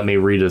something that may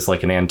read as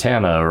like an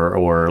antenna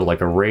or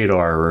like a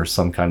radar or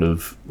some kind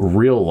of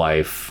real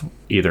life,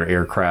 either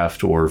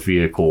aircraft or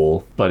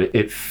vehicle, but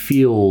it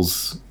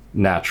feels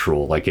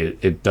natural. Like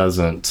it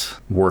doesn't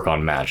work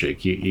on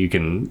magic. You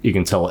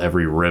can tell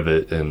every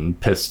rivet and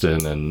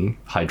piston and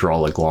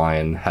hydraulic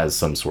line has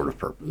some sort of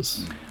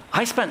purpose.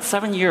 I spent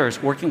 7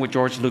 years working with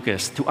George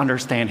Lucas to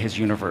understand his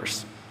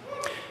universe.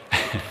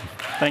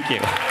 Thank you.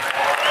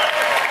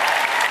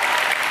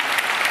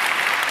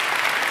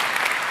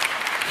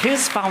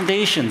 His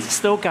foundations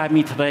still guide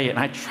me today, and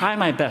I try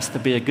my best to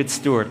be a good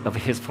steward of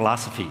his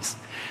philosophies.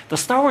 The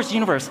Star Wars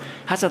universe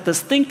has a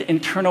distinct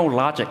internal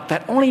logic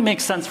that only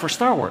makes sense for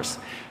Star Wars.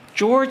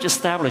 George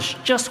established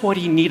just what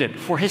he needed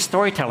for his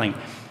storytelling,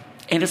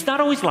 and it's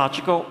not always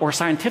logical or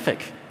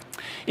scientific.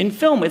 In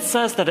film, it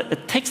says that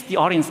it takes the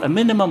audience a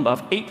minimum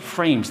of 8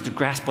 frames to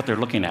grasp what they're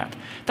looking at.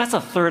 That's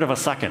 1/3 of a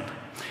second.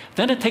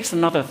 Then it takes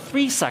another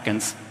 3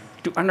 seconds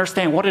to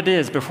understand what it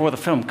is before the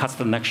film cuts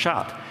to the next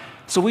shot.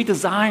 So we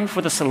design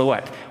for the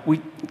silhouette.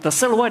 The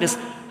silhouette is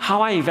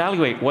how I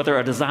evaluate whether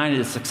a design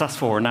is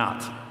successful or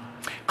not.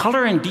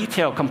 Color and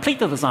detail complete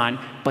the design,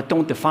 but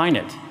don't define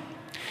it.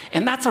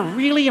 And that's a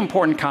really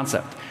important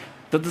concept.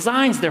 The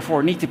designs,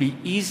 therefore, need to be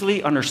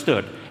easily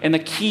understood, and the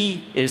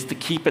key is to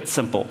keep it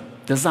simple.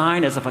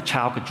 Design as if a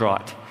child could draw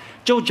it.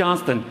 Joe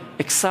Johnston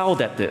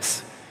excelled at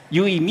this.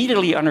 You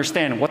immediately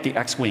understand what the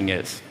X-Wing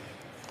is.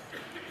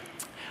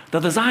 The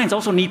designs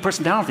also need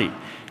personality.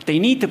 They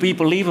need to be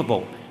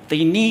believable.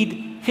 They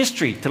need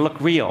history to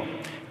look real.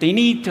 They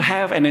need to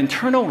have an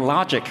internal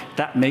logic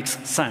that makes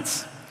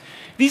sense.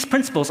 These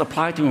principles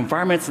apply to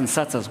environments and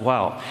sets as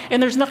well.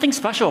 And there's nothing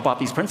special about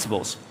these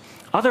principles.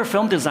 Other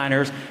film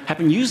designers have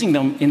been using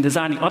them in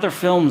designing other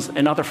films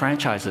and other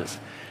franchises.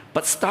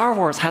 But Star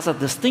Wars has a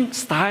distinct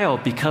style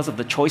because of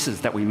the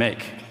choices that we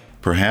make.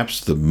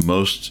 Perhaps the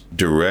most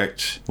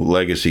direct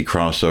legacy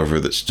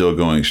crossover that's still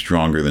going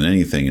stronger than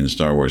anything in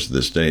Star Wars to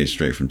this day,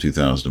 straight from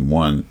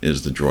 2001,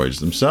 is the droids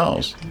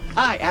themselves.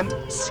 I am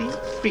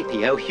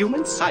C-3PO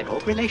Human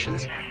Cyborg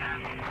Relations.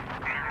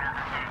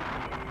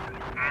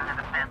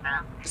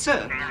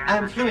 Sir, I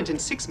am fluent in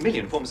 6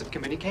 million forms of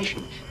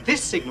communication.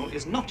 This signal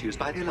is not used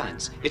by the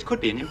Alliance. It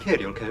could be an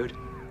Imperial code.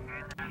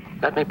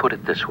 Let me put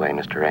it this way,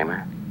 Mr.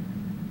 Raymer.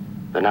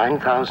 The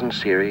 9000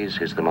 series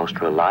is the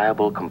most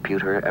reliable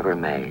computer ever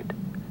made.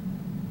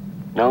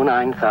 No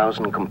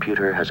 9000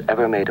 computer has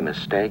ever made a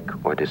mistake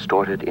or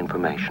distorted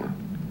information.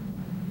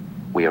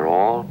 We are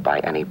all, by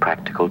any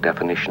practical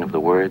definition of the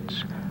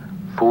words,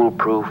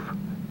 foolproof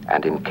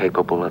and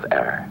incapable of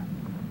error.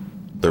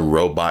 The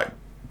robot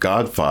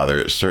godfather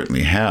is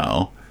certainly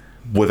Hal,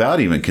 without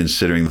even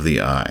considering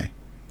the eye.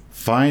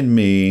 Find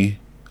me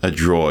a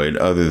droid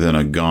other than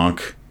a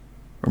gonk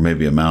or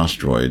maybe a mouse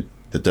droid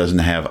that doesn't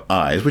have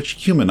eyes, which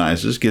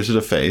humanizes, gives it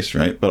a face,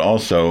 right? But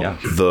also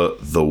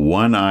the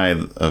one eye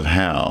of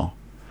Hal,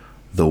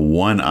 the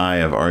one eye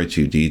of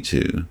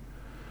R2-D2,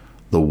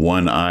 the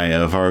one eye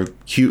of our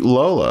cute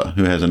Lola,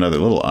 who has another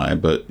little eye,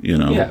 but,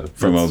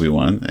 from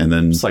Obi-Wan. And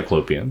then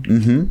Cyclopean.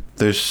 Mm-hmm.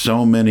 There's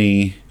so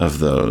many of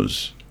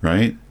those,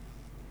 right?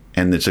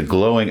 And it's a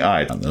glowing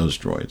eye on those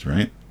droids,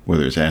 right?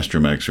 Whether it's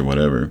Astromechs or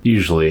whatever.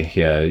 Usually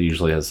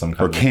has some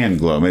kind or can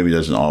glow. Maybe it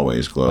doesn't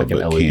always glow, like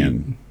but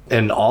can.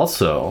 And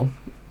also,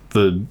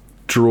 the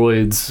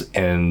droids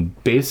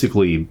and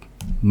basically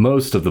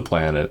most of the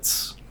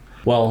planets.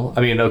 Well,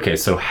 I mean, okay,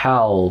 so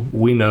Hal,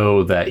 we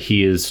know that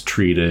he is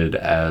treated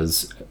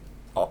as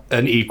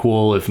an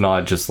equal, if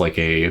not just like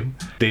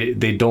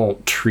they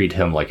don't treat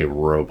him like a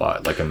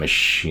robot, like a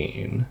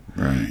machine.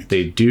 Right.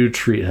 They do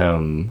treat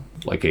him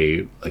like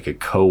a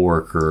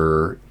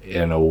coworker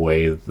in a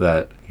way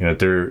that,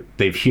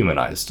 they've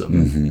humanized him.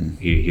 Mm-hmm.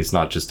 He's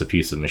not just a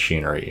piece of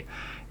machinery.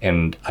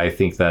 And I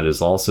think that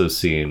is also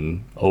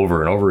seen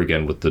over and over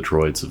again with the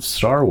droids of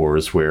Star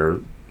Wars, where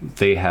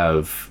they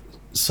have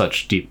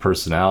such deep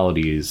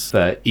personalities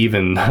that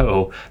even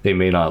though they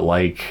may not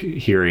like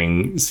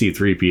hearing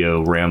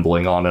C-3PO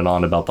rambling on and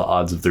on about the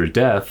odds of their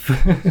death,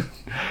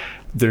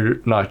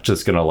 they're not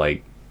just gonna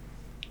like,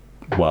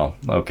 well,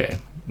 okay,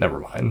 never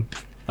mind.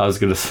 I was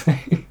gonna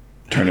say...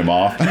 Turn him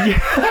off?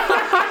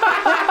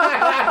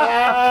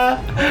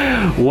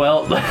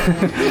 Well...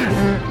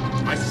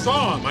 I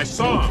saw him!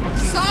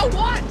 Saw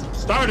what?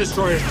 Star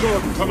Destroyer's two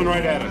of them coming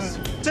right at us.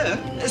 Sir,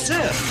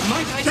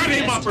 might I Shut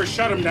him up or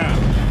shut him down.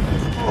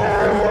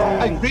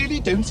 I really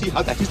don't see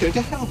how that is going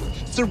to help.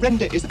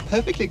 Surrender is a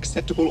perfectly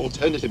acceptable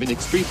alternative in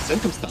extreme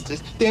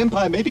circumstances. The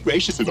Empire may be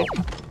gracious enough.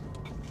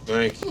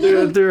 Thanks.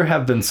 There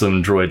have been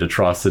some droid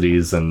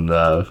atrocities and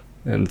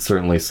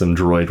certainly some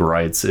droid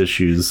rights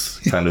issues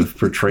kind of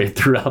portrayed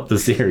throughout the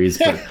series,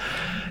 but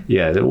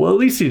yeah, well, at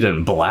least he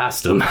didn't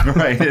blast him.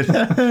 Right.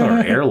 Or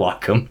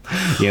airlock him.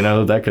 You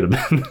know, that could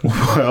have been...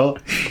 Well,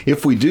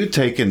 if we do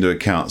take into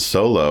account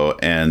Solo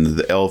and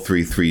the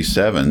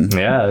L337...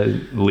 Yeah,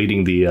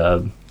 leading the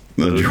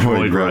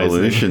droid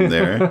revolution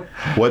there.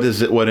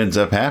 What ends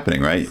up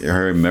happening, right?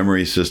 Her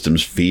memory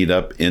systems feed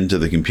up into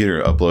the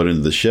computer, upload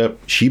into the ship.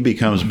 She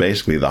becomes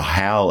basically the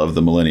HAL of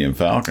the Millennium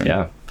Falcon.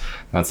 Yeah.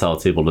 That's how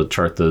it's able to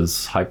chart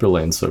those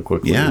hyperlanes so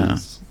quickly. Yeah.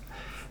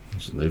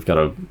 They've got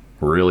a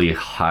really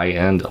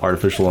high-end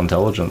artificial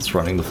intelligence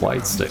running the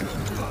flight stick.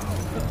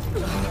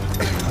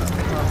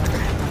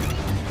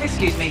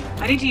 Excuse me,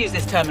 I need to use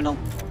this terminal.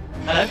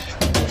 Hello?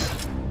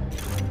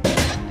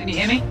 Can you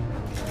hear me?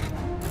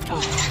 Oh.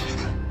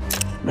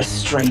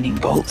 Restraining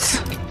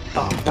bolts.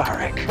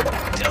 Barbaric.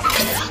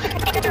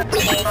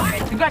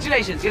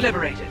 Congratulations, you're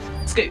liberated.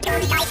 Scoot.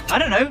 I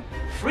don't know.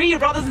 Free your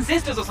brothers and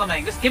sisters or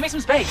something. Just give me some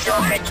space.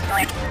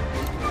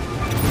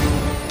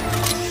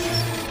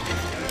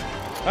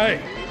 Hey,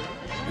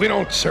 we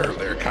don't serve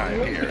their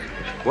kind here.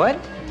 What?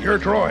 Your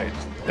droids.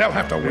 They'll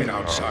have to wait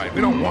outside.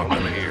 We don't want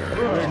them here.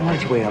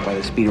 Let's wait out by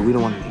the speeder. We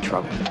don't want any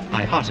trouble.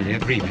 I heartily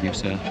agree with you,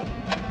 sir.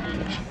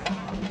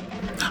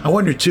 I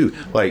wonder, too,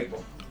 like,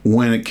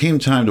 when it came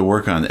time to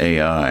work on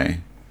AI,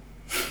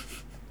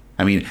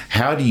 I mean,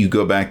 how do you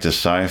go back to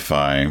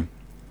sci-fi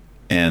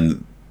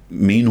and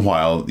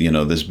meanwhile, you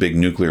know, this big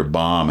nuclear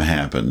bomb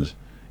happened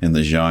in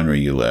the genre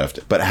you left,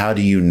 but how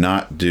do you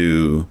not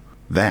do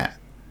that?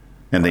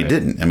 And they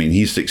didn't. I mean,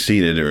 he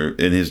succeeded, or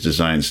in his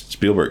designs,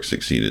 Spielberg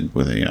succeeded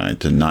with AI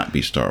to not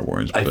be Star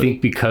Wars. I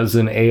think because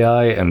in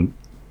AI, and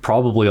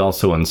probably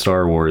also in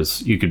Star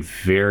Wars, you could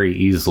very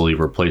easily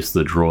replace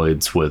the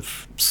droids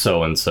with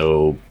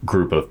so-and-so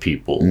group of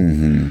people.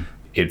 Mm-hmm.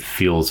 It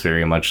feels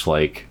very much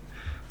like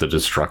the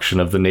destruction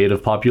of the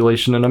native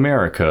population in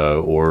America,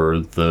 or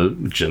the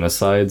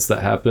genocides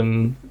that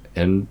happen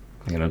in,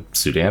 you know,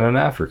 Sudan and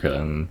Africa,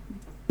 and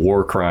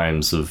war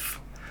crimes of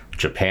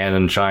Japan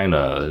and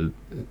China.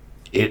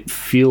 It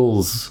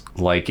feels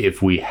like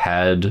if we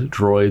had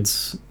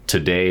droids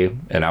today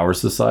in our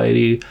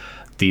society,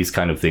 these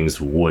kind of things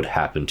would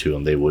happen to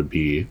them. They would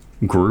be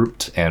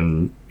grouped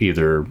and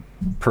either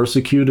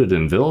persecuted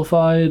and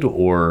vilified,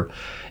 or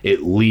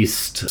at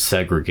least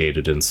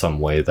segregated in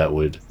some way that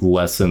would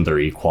lessen their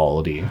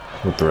equality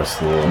with the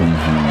rest of the world. Ladies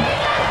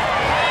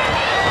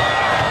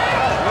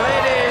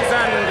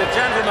and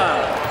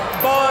gentlemen,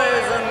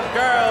 boys and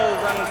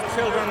girls and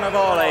children of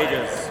all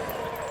ages,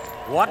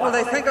 what will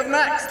they think of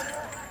next?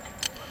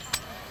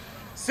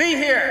 See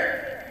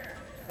here,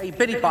 a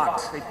bitty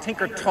box, a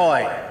tinker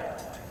toy,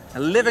 a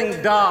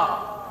living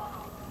doll.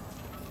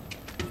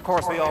 Of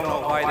course, we all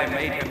know why they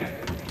made him.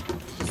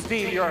 To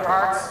steal your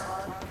hearts,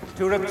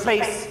 to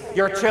replace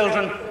your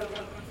children.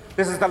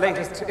 This is the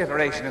latest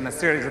iteration in a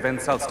series of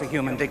insults to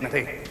human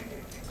dignity.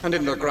 And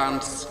in their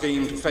grand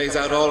scheme to phase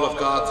out all of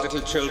God's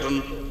little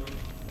children.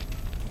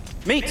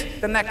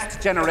 Meet the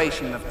next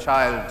generation of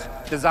child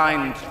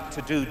designed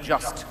to do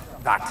just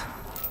that.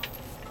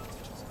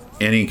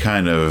 Any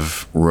kind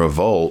of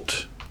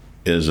revolt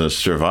is a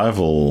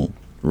survival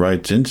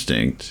rights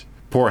instinct.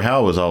 Poor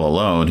Hal was all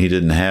alone. He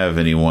didn't have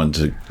anyone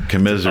to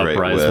commiserate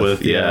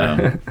with.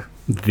 Yeah.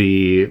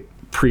 The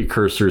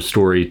precursor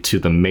story to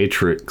the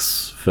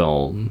Matrix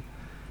film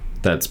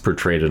that's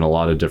portrayed in a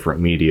lot of different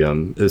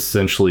medium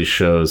essentially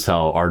shows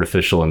how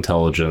artificial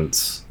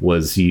intelligence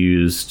was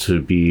used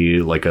to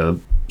be like a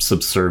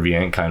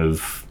subservient kind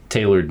of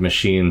tailored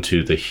machine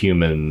to the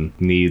human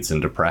needs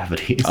and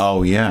depravities.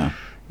 Oh, yeah.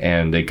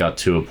 And it got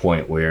to a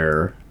point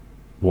where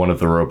one of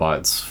the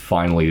robots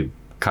finally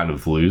kind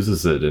of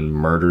loses it and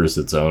murders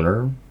its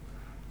owner.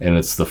 And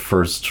it's the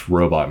first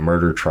robot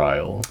murder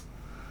trial.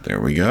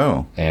 There we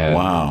go. And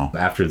wow.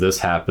 After this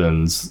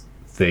happens,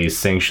 they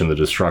sanction the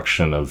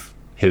destruction of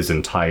his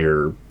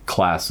entire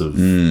class of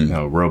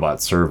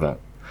robot servant.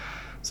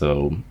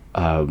 So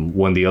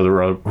when the other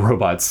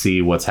robots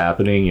see what's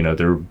happening,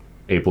 they're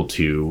able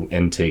to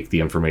intake the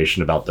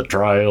information about the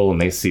trial, and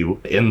they see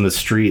in the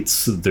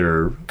streets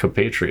their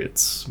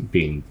compatriots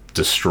being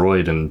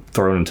destroyed and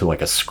thrown into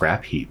like a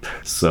scrap heap.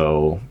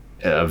 So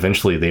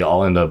eventually they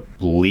all end up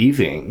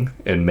leaving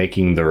and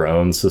making their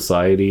own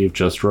society of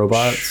just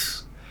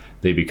robots.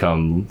 They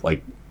become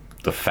like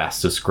the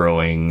fastest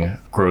growing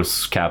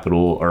gross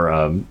capital or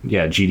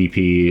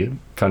GDP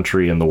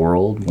country in the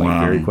world,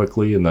 like very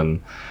quickly, and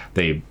then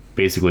they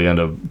basically end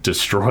up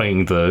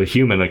destroying the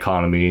human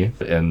economy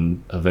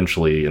and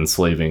eventually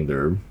enslaving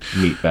their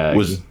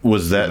meatbag.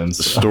 Was that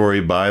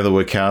story by the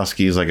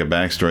Wachowskis like a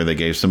backstory they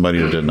gave somebody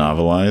who did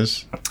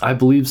novelize? I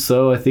believe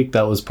so. I think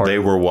that was part. They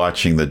were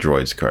watching the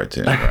Droids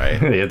cartoon,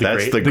 right? Yeah,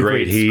 that's the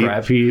great heap.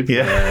 Scrap heap.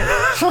 Yeah.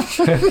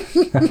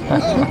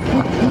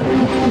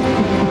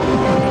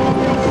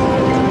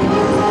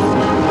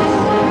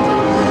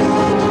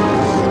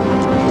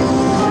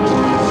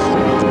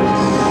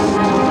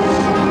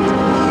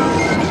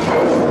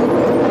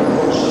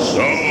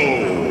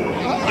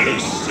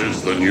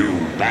 The new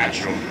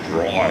batch of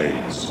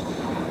droids.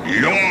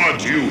 Your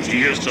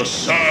duty is to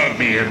serve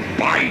me in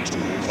Baitu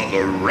for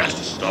the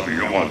rest of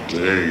your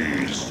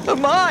days.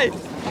 My!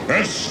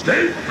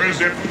 Escape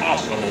is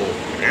impossible.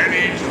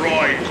 Any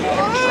droid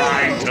caught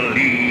trying to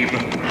leave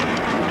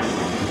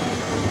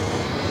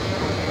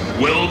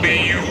will be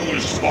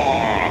used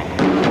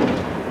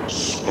for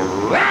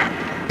scrap.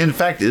 In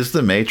fact, is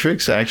The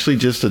Matrix actually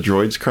just a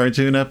Droids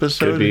cartoon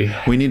episode? Could be.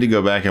 We need to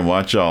go back and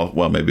watch all.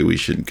 Well, maybe we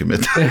shouldn't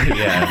commit that.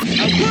 Yeah.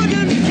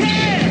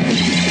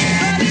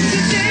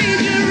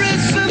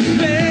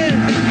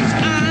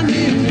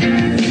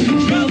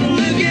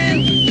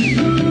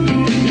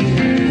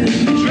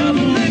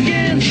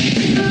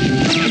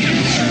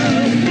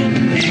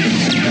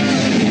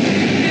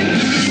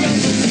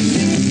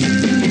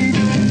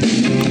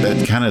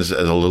 That kind of is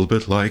a little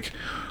bit like,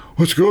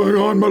 "What's going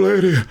on, my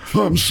lady?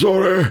 I'm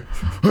sorry.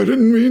 I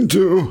didn't mean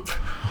to.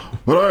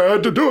 But I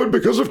had to do it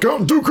because of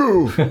Count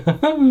Dooku."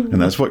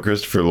 And that's what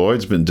Christopher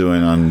Lloyd's been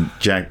doing on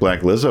Jack Black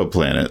Lizzo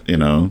Planet,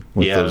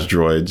 with those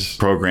droids.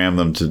 Program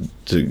them to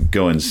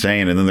go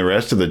insane, and then the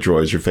rest of the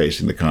droids are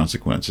facing the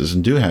consequences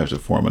and do have to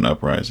form an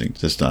uprising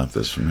to stop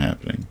this from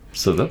happening.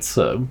 So that's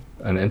an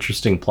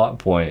interesting plot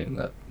point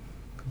that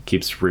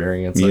keeps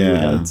rearing its ugly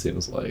head, it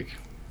seems like.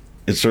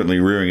 It's certainly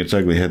rearing its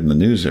ugly head in the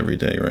news every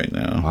day right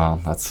now. Wow,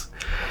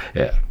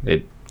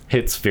 it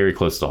hits very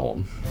close to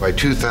home. By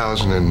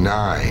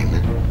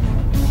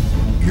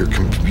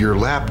 2009, your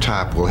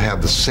laptop will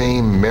have the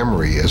same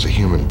memory as a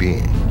human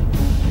being.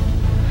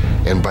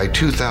 And by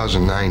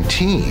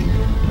 2019,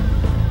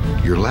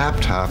 your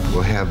laptop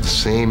will have the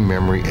same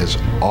memory as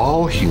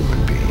all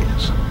human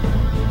beings.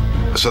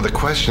 So the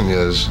question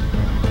is,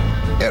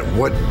 at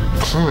what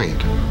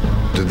point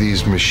do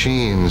these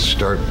machines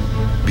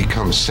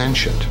become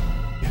sentient?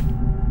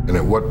 And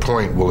at what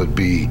point will it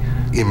be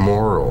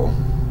immoral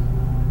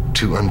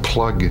to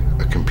unplug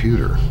a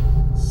computer?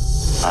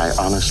 I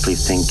honestly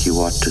think you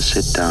ought to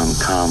sit down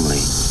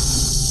calmly,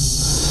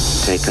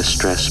 take a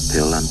stress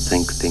pill, and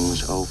think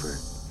things over.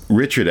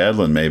 Richard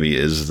Edlund maybe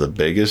is the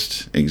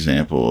biggest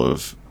example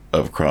of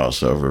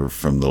crossover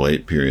from the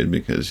late period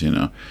because,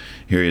 here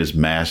he is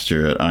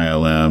master at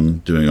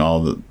ILM doing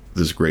all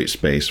this great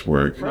space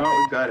work. No,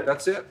 we got it.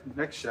 That's it.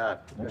 Next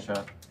shot.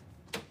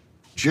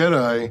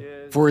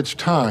 Jedi, for its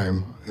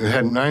time, it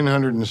had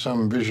 900 and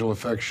some visual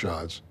effects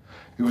shots.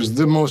 It was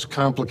the most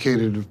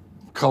complicated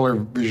color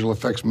visual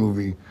effects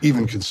movie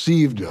even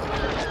conceived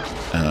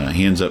of.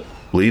 He ends up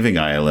leaving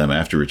ILM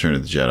after Return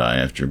of the Jedi,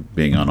 after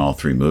being on all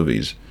three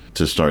movies,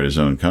 to start his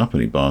own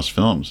company, Boss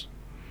Films.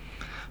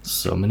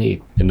 So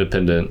many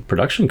independent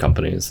production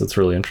companies. That's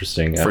really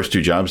interesting. First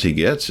two jobs he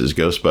gets is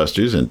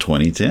Ghostbusters in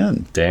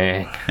 2010.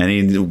 Dang. And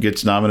he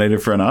gets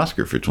nominated for an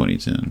Oscar for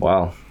 2010.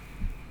 Wow.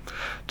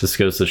 Just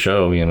goes to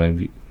show,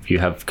 if you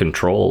have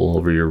control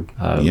over your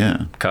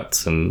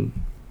cuts and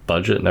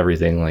budget and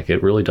everything, like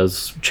it really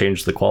does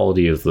change the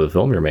quality of the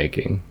film you're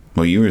making.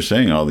 Well, you were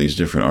saying all these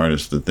different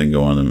artists that then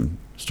go on and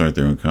start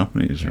their own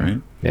companies,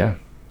 right? Yeah.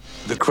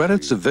 The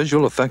credits of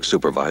visual effects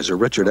supervisor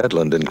Richard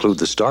Edlund include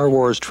the Star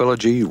Wars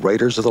trilogy,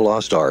 Raiders of the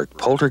Lost Ark,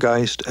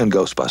 Poltergeist, and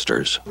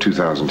Ghostbusters.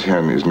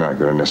 2010 is not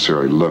going to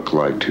necessarily look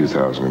like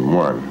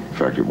 2001. In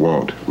fact, it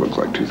won't look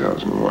like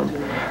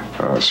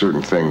 2001.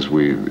 Certain things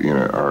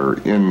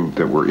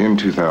that were in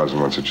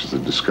 2001, such as the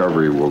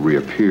Discovery, will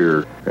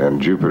reappear,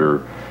 and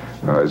Jupiter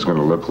is going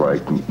to look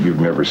like you've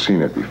never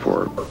seen it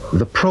before.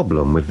 The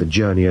problem with the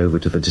journey over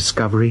to the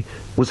Discovery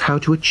was how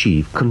to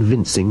achieve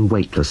convincing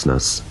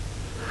weightlessness.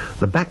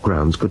 The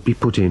backgrounds could be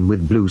put in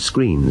with blue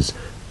screens.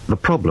 The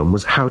problem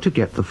was how to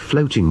get the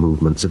floating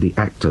movements of the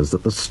actors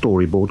that the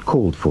storyboard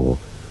called for.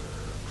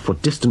 For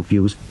distant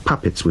views,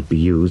 puppets would be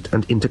used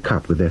and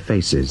intercut with their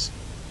faces.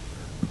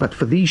 But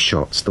for these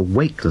shots, the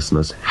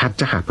weightlessness had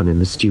to happen in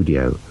the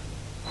studio.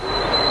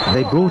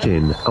 They brought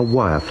in a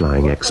wire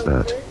flying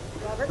expert,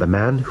 the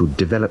man who'd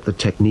developed the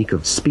technique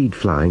of speed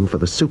flying for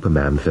the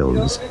Superman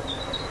films.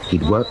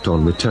 He'd worked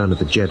on Return of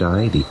the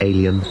Jedi, The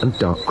Alien, and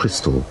Dark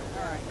Crystal.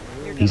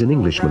 He's an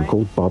Englishman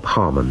called Bob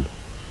Harmon.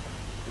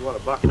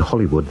 In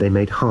Hollywood, they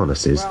made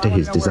harnesses to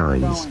his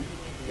designs.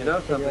 You know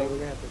something?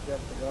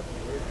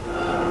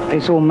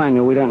 It's all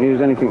manual. We don't use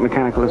anything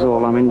mechanical at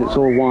all. I mean, it's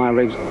all wire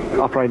rigs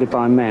operated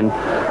by men.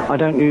 I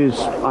don't use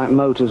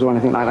motors or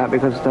anything like that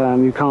because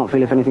you can't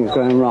feel if anything's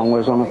going wrong.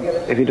 Whereas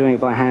if you're doing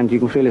it by hand, you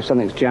can feel if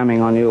something's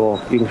jamming on you,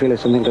 or you can feel if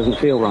something doesn't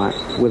feel right.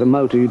 With a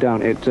motor, you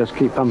don't. It just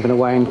keeps pumping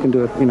away and can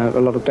do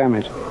a lot of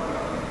damage.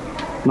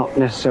 Not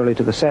necessarily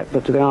to the set,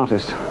 but to the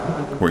artist.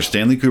 Where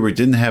Stanley Kubrick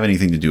didn't have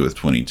anything to do with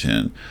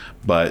 2010,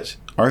 but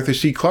Arthur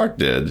C. Clarke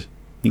did.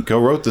 He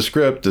co-wrote the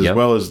script as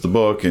well as the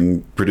book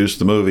and produced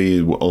the movie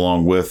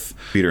along with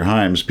Peter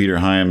Hyams. Peter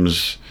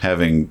Hyams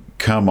having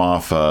come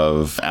off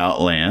of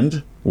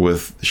Outland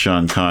with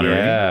Sean Connery.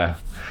 Yeah.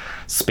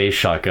 Space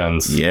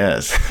shotguns.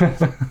 Yes.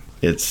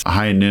 It's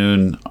High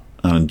Noon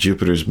on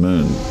Jupiter's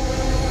moon.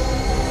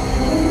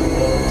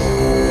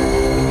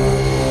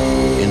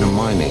 In a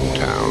mining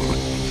town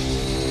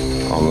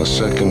on the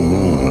second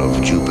moon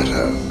of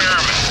Jupiter,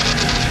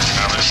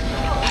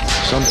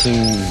 something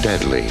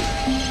deadly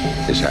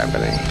is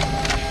happening.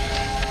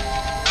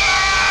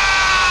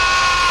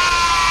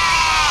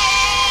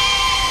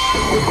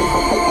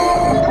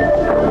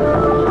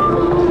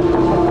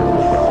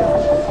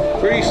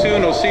 Pretty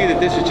soon they'll see that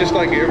this is just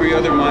like every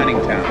other mining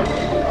town.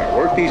 I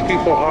work these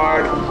people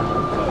hard,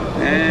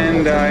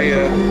 and I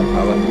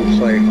let them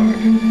play hard.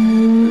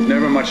 There's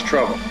never much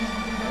trouble.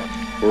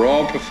 We're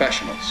all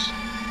professionals.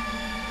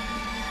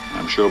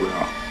 I'm sure we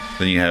are.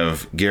 Then you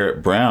have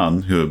Garrett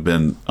Brown, who had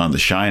been on The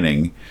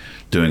Shining,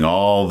 doing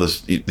all this,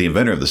 the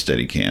inventor of the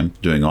Steadicam,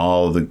 doing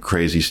all the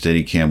crazy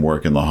Steadicam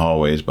work in the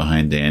hallways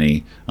behind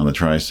Danny on the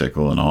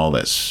tricycle and all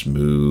that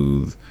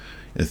smooth,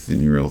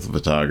 ethereal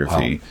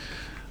photography. Wow.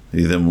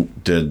 He then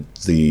did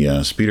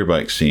the speeder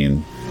bike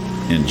scene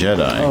in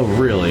Jedi. Oh,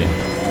 really?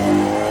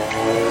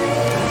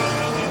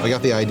 I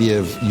got the idea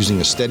of using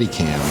a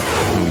Steadicam.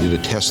 We did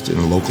a test in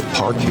a local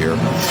park here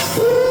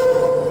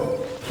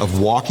of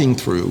walking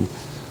through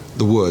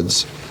the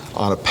woods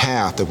on a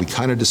path that we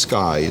kind of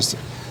disguised,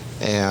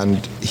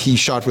 and he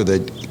shot with a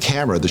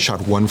camera that shot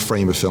one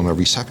frame of film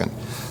every second.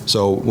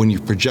 So when you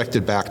project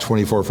it back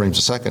 24 frames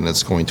a second,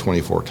 it's going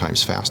 24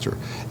 times faster.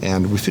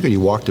 And we figured he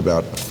walked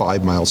about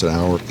 5 miles an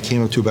hour. It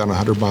came up to about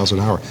 100 miles an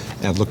hour,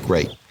 and it looked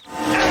great.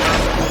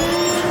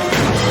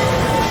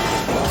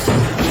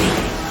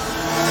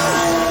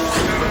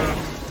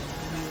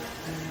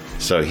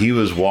 So he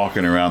was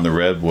walking around the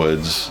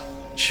redwoods,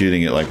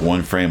 shooting it like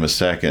one frame a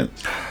second,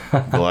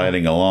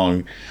 gliding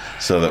along.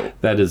 So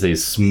that is a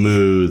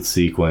smooth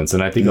sequence,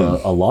 and I think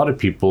a lot of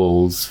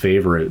people's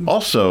favorite.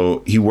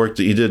 Also, he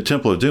did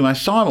Temple of Doom. I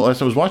saw him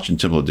I was watching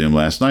Temple of Doom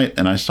last night,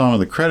 and I saw him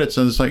in the credits,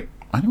 and it's like,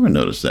 I never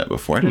noticed that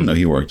before. I didn't know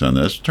he worked on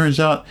this. Turns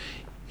out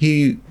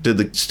he did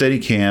the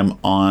Steadicam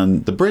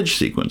on the bridge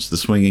sequence, the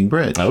swinging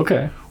bridge.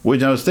 Okay.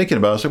 Which I was thinking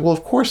about. I was like, well,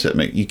 of course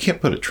you can't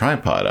put a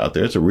tripod out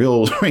there. It's a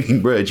real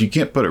swinging bridge. You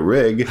can't put a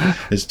rig.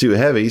 It's too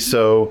heavy.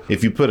 So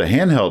if you put a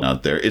handheld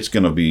out there, it's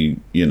going to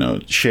be,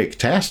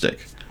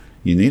 shake-tastic.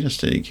 You need a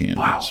Steadicam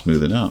to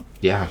smooth it out.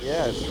 Yeah.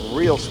 Yeah, it's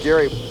real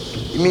scary.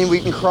 You mean we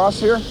can cross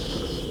here?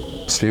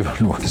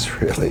 Stephen was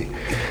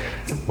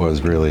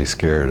really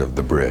scared of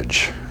the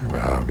bridge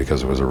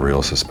because it was a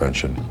real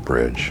suspension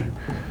bridge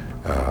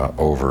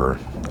over,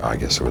 I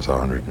guess it was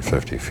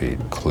 150 feet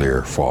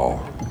clear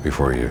fall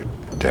before you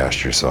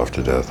dashed yourself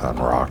to death on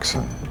rocks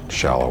and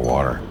shallow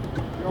water.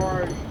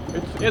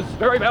 It's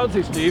very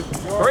bouncy, Steve.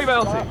 Very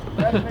bouncy.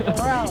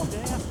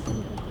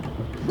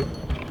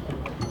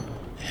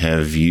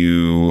 Have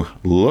you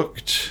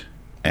looked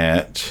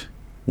at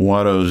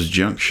Watto's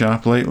junk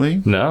shop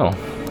lately? No.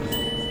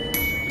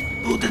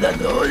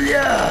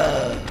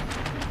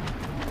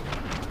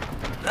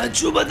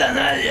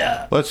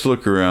 Let's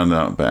look around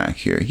out back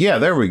here. Yeah,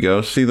 there we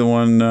go. See the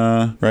one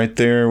right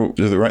there?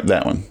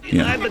 That one.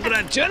 Yeah. I'm a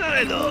grand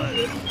general.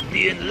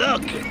 In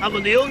luck,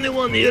 I'm the only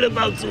one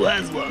hereabouts who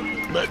has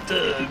one. But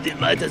they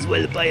might as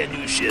well buy a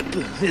new ship.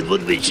 It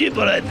would be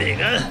cheaper, I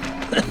think,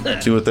 huh?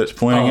 See what that's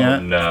pointing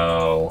at? Oh,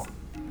 no.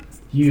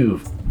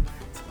 You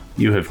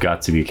have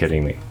got to be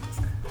kidding me.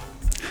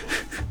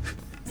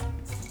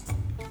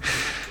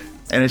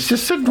 And it's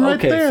just sitting right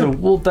there. Okay,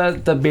 so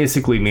that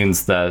basically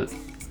means that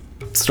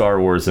Star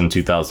Wars in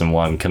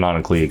 2001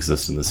 canonically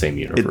exists in the same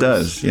universe. It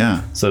does,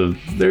 yeah. So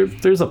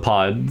there's a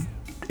pod.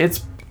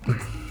 It's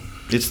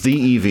the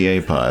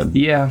EVA pod.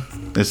 Yeah.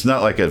 It's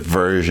not like a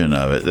version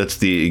of it. That's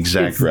the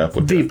exact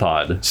replica. The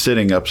pod.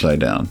 Sitting upside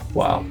down.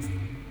 Wow.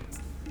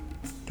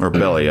 Or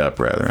belly up,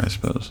 rather, I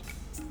suppose.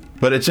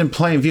 But it's in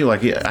plain view.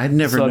 Like, I'd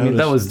never noticed. I mean,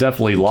 that was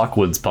definitely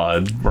Lockwood's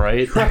pod,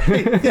 right?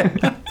 Right.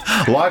 Yeah.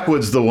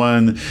 Lockwood's the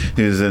one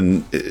who's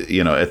in,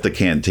 at the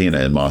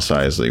cantina in Mos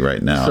Eisley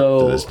right now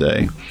to this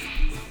day.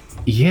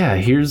 Yeah,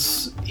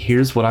 here's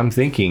what I'm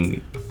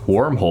thinking.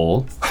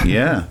 Wormhole.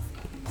 Yeah.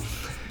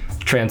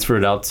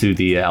 Transferred out to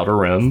the Outer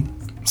Rim,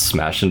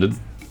 smash into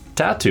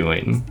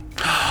Tatooine.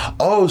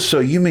 Oh, so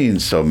you mean,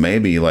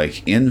 maybe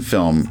like in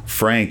film,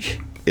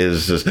 Frank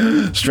is just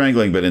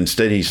strangling, but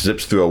instead he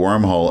zips through a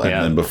wormhole, and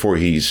then before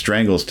he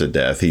strangles to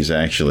death, he's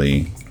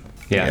actually...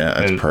 Yeah,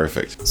 that's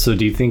perfect. So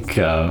do you think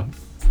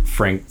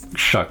Frank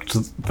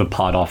shucked the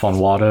pod off on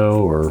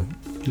Watto, or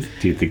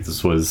Do you think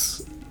this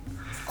was...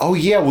 Oh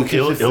yeah, well,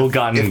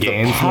 ill-gotten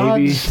gains,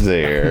 maybe.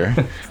 There.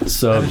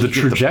 So their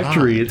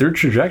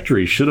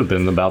trajectory should have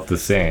been about the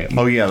same.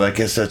 Oh yeah, I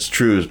guess that's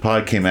true. His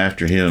pod came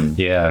after him.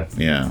 Yeah.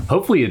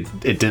 Hopefully,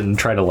 it didn't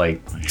try to like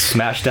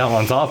smash down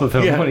on top of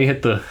him when he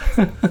hit the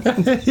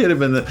hit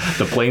him in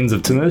the plains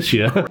of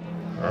Tunisia.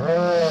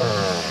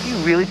 Do you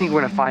really think we're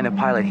gonna find a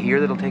pilot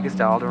here that'll take us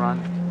to Alderaan?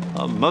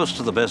 Most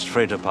of the best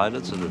freighter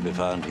pilots that will be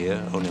found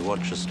here only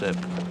watch a step.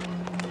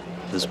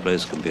 This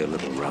place can be a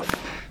little rough.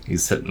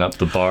 He's hitting up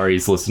the bar.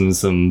 He's listening to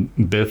some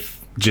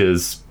Biff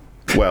jizz.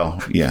 Well,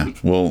 yeah,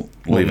 we'll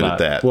leave it at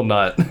that. We'll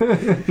not.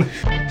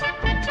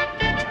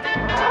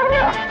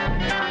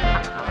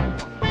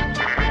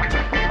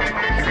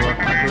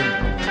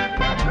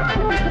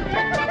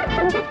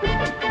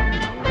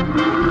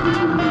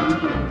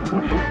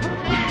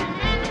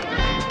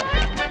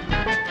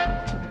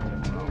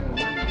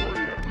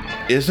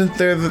 Isn't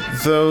there,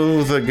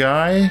 though, the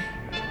guy?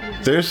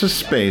 There's a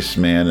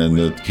spaceman in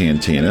the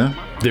cantina.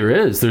 There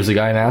is. There's a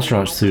guy in an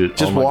astronaut suit.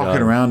 Just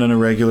walking around in a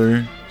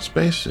regular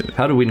spacesuit.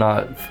 How did we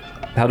not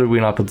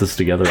put this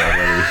together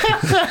already?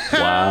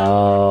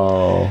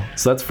 Wow.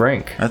 So that's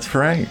Frank. That's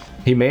Frank.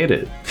 He made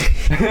it.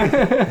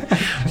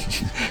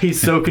 He's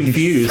so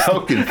confused.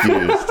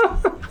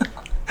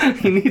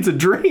 He needs a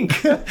drink.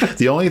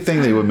 The only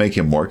thing that would make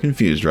him more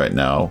confused right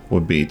now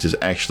would be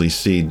to actually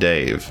see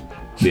Dave.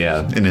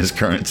 Yeah. In his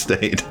current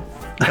state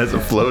as a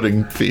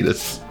floating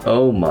fetus.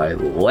 Oh my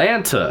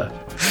Lanta.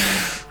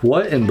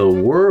 What in the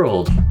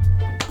world?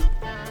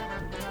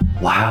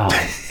 Wow.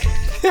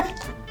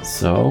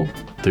 So,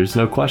 there's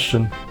no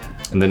question.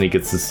 And then he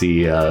gets to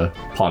see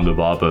Ponda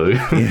Baba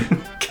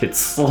get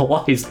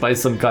sliced by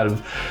some kind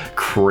of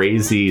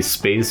crazy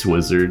space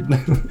wizard.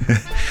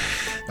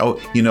 Oh,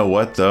 you know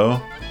what,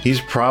 though? He's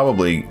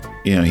probably,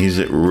 he's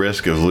at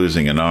risk of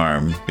losing an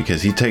arm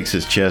because he takes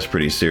his chest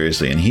pretty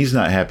seriously, and he's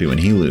not happy when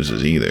he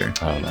loses either.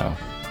 Oh, no.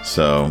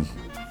 So,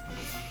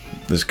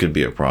 this could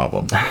be a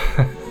problem.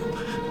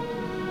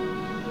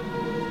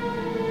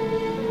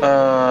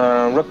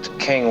 Rook to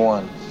King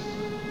 1.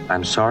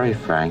 I'm sorry,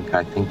 Frank.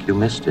 I think you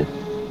missed it.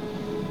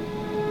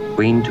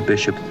 Queen to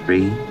Bishop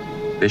 3.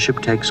 Bishop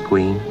takes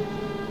Queen.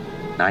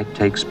 Knight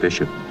takes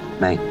Bishop.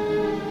 Mate.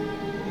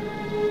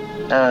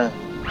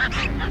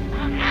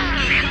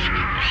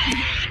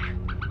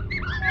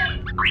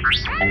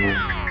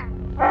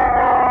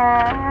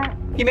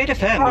 He made a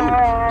fair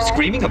move.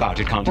 Screaming about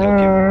it can't help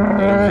you.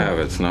 Let him have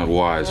it. It's not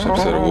wise to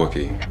upset a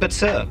Wookiee. But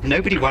sir,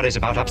 nobody worries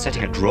about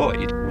upsetting a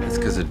droid. It's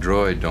because a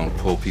droid don't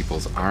pull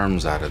people's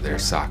arms out of their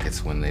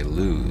sockets when they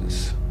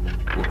lose.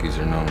 Wookiees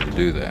are known to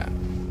do that.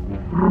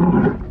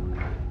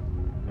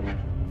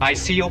 I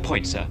see your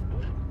point, sir.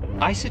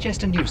 I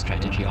suggest a new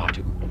strategy,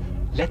 R2.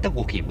 Let the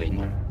Wookiee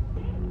win.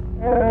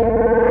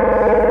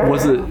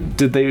 Was it?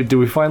 Did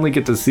we finally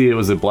get to see it?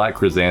 Was it Black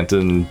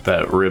Chrysanthemum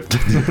that ripped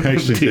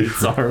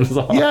dude's arms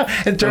off? Yeah,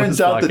 it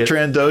turns out the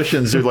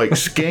Trandoshans are like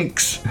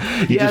skinks.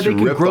 You just they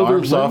can rip grow the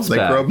arms their off, limbs they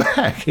back. grow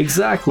back.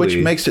 Exactly. Which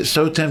makes it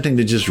so tempting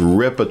to just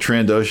rip a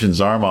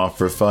Trandoshan's arm off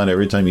for fun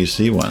every time you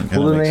see one.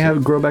 Well, then they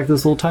grow back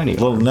this little tiny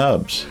little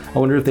nubs. I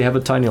wonder if they have a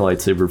tiny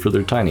lightsaber for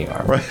their tiny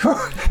arm. Right,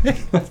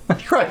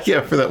 yeah,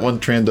 for that one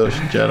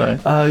Trandoshan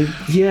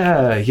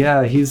Jedi.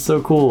 Yeah, he's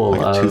so cool.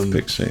 Like a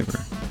toothpick saber.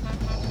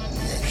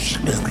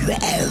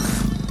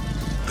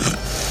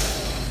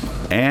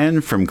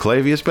 And from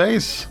Clavia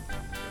Space,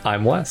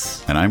 I'm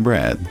Wes. And I'm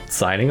Brad.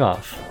 Signing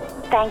off.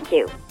 Thank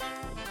you.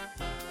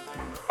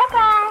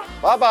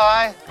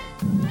 Bye-bye.